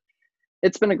December, but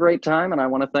it's been a great time, and I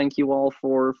want to thank you all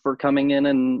for coming in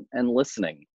and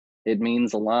listening. It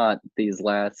means a lot these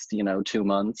last 2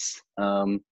 months.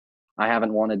 I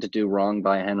haven't wanted to do wrong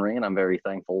by Henry, and I'm very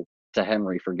thankful to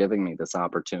Henry for giving me this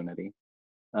opportunity.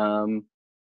 And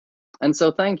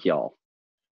so thank y'all,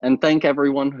 and thank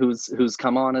everyone who's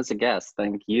come on as a guest.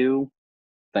 Thank you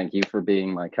for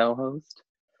being my co-host.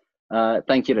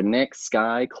 Thank you to Nick,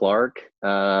 Sky, Clark,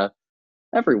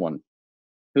 everyone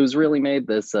who's really made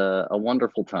this a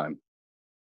wonderful time.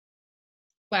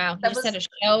 Wow, you just had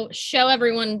to show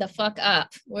everyone the fuck up.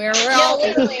 We're all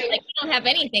literally like, you don't have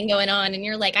anything going on, and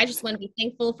you're like, I just want to be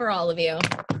thankful for all of you. And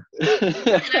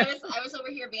I was over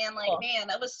here being like, man,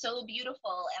 that was so beautiful,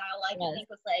 and all I could think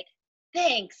was like,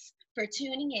 thanks for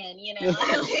tuning in.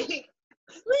 Like,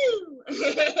 woo.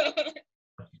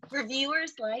 For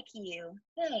viewers like you.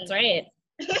 Thanks. That's right.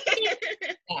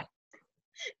 Yeah.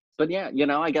 But yeah,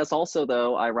 I guess also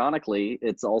though, ironically,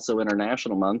 it's also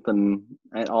International Month, and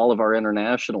all of our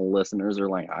international listeners are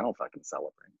like, I don't fucking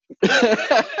celebrate.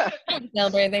 I don't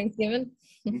celebrate Thanksgiving.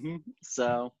 Mm-hmm.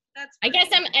 So I guess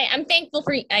I'm thankful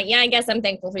for I guess I'm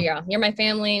thankful for y'all. You're my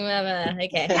family.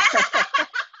 Okay.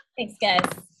 Thanks, guys.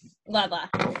 Blah blah.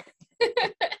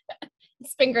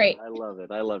 It's been great. I love it.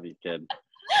 I love you, kid.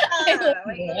 I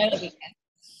love you, kid.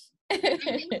 I'm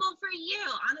thankful for you.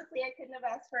 Honestly, I couldn't have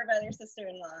asked for a better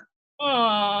sister-in-law.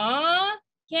 Aww.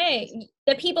 Okay.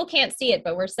 The people can't see it,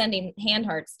 but we're sending hand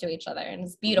hearts to each other, and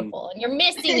it's beautiful. And you're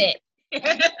missing it.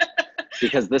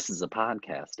 Because this is a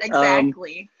podcast.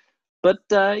 Exactly. But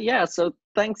yeah, so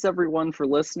thanks everyone for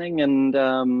listening, and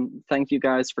thank you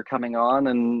guys for coming on.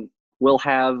 And we'll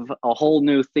have a whole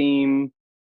new theme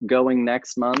going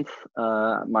next month.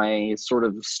 My sort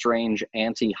of strange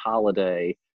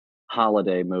anti-holiday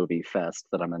movie fest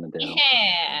that I'm going to do.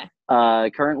 Yeah.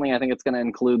 Currently, I think it's going to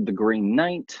include The Green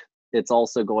Knight. It's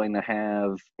also going to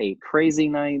have 8 Crazy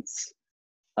Nights.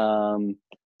 So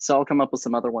I'll come up with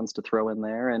some other ones to throw in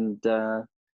there, and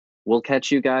we'll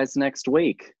catch you guys next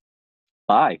week.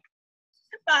 Bye.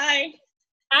 Bye.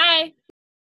 Bye.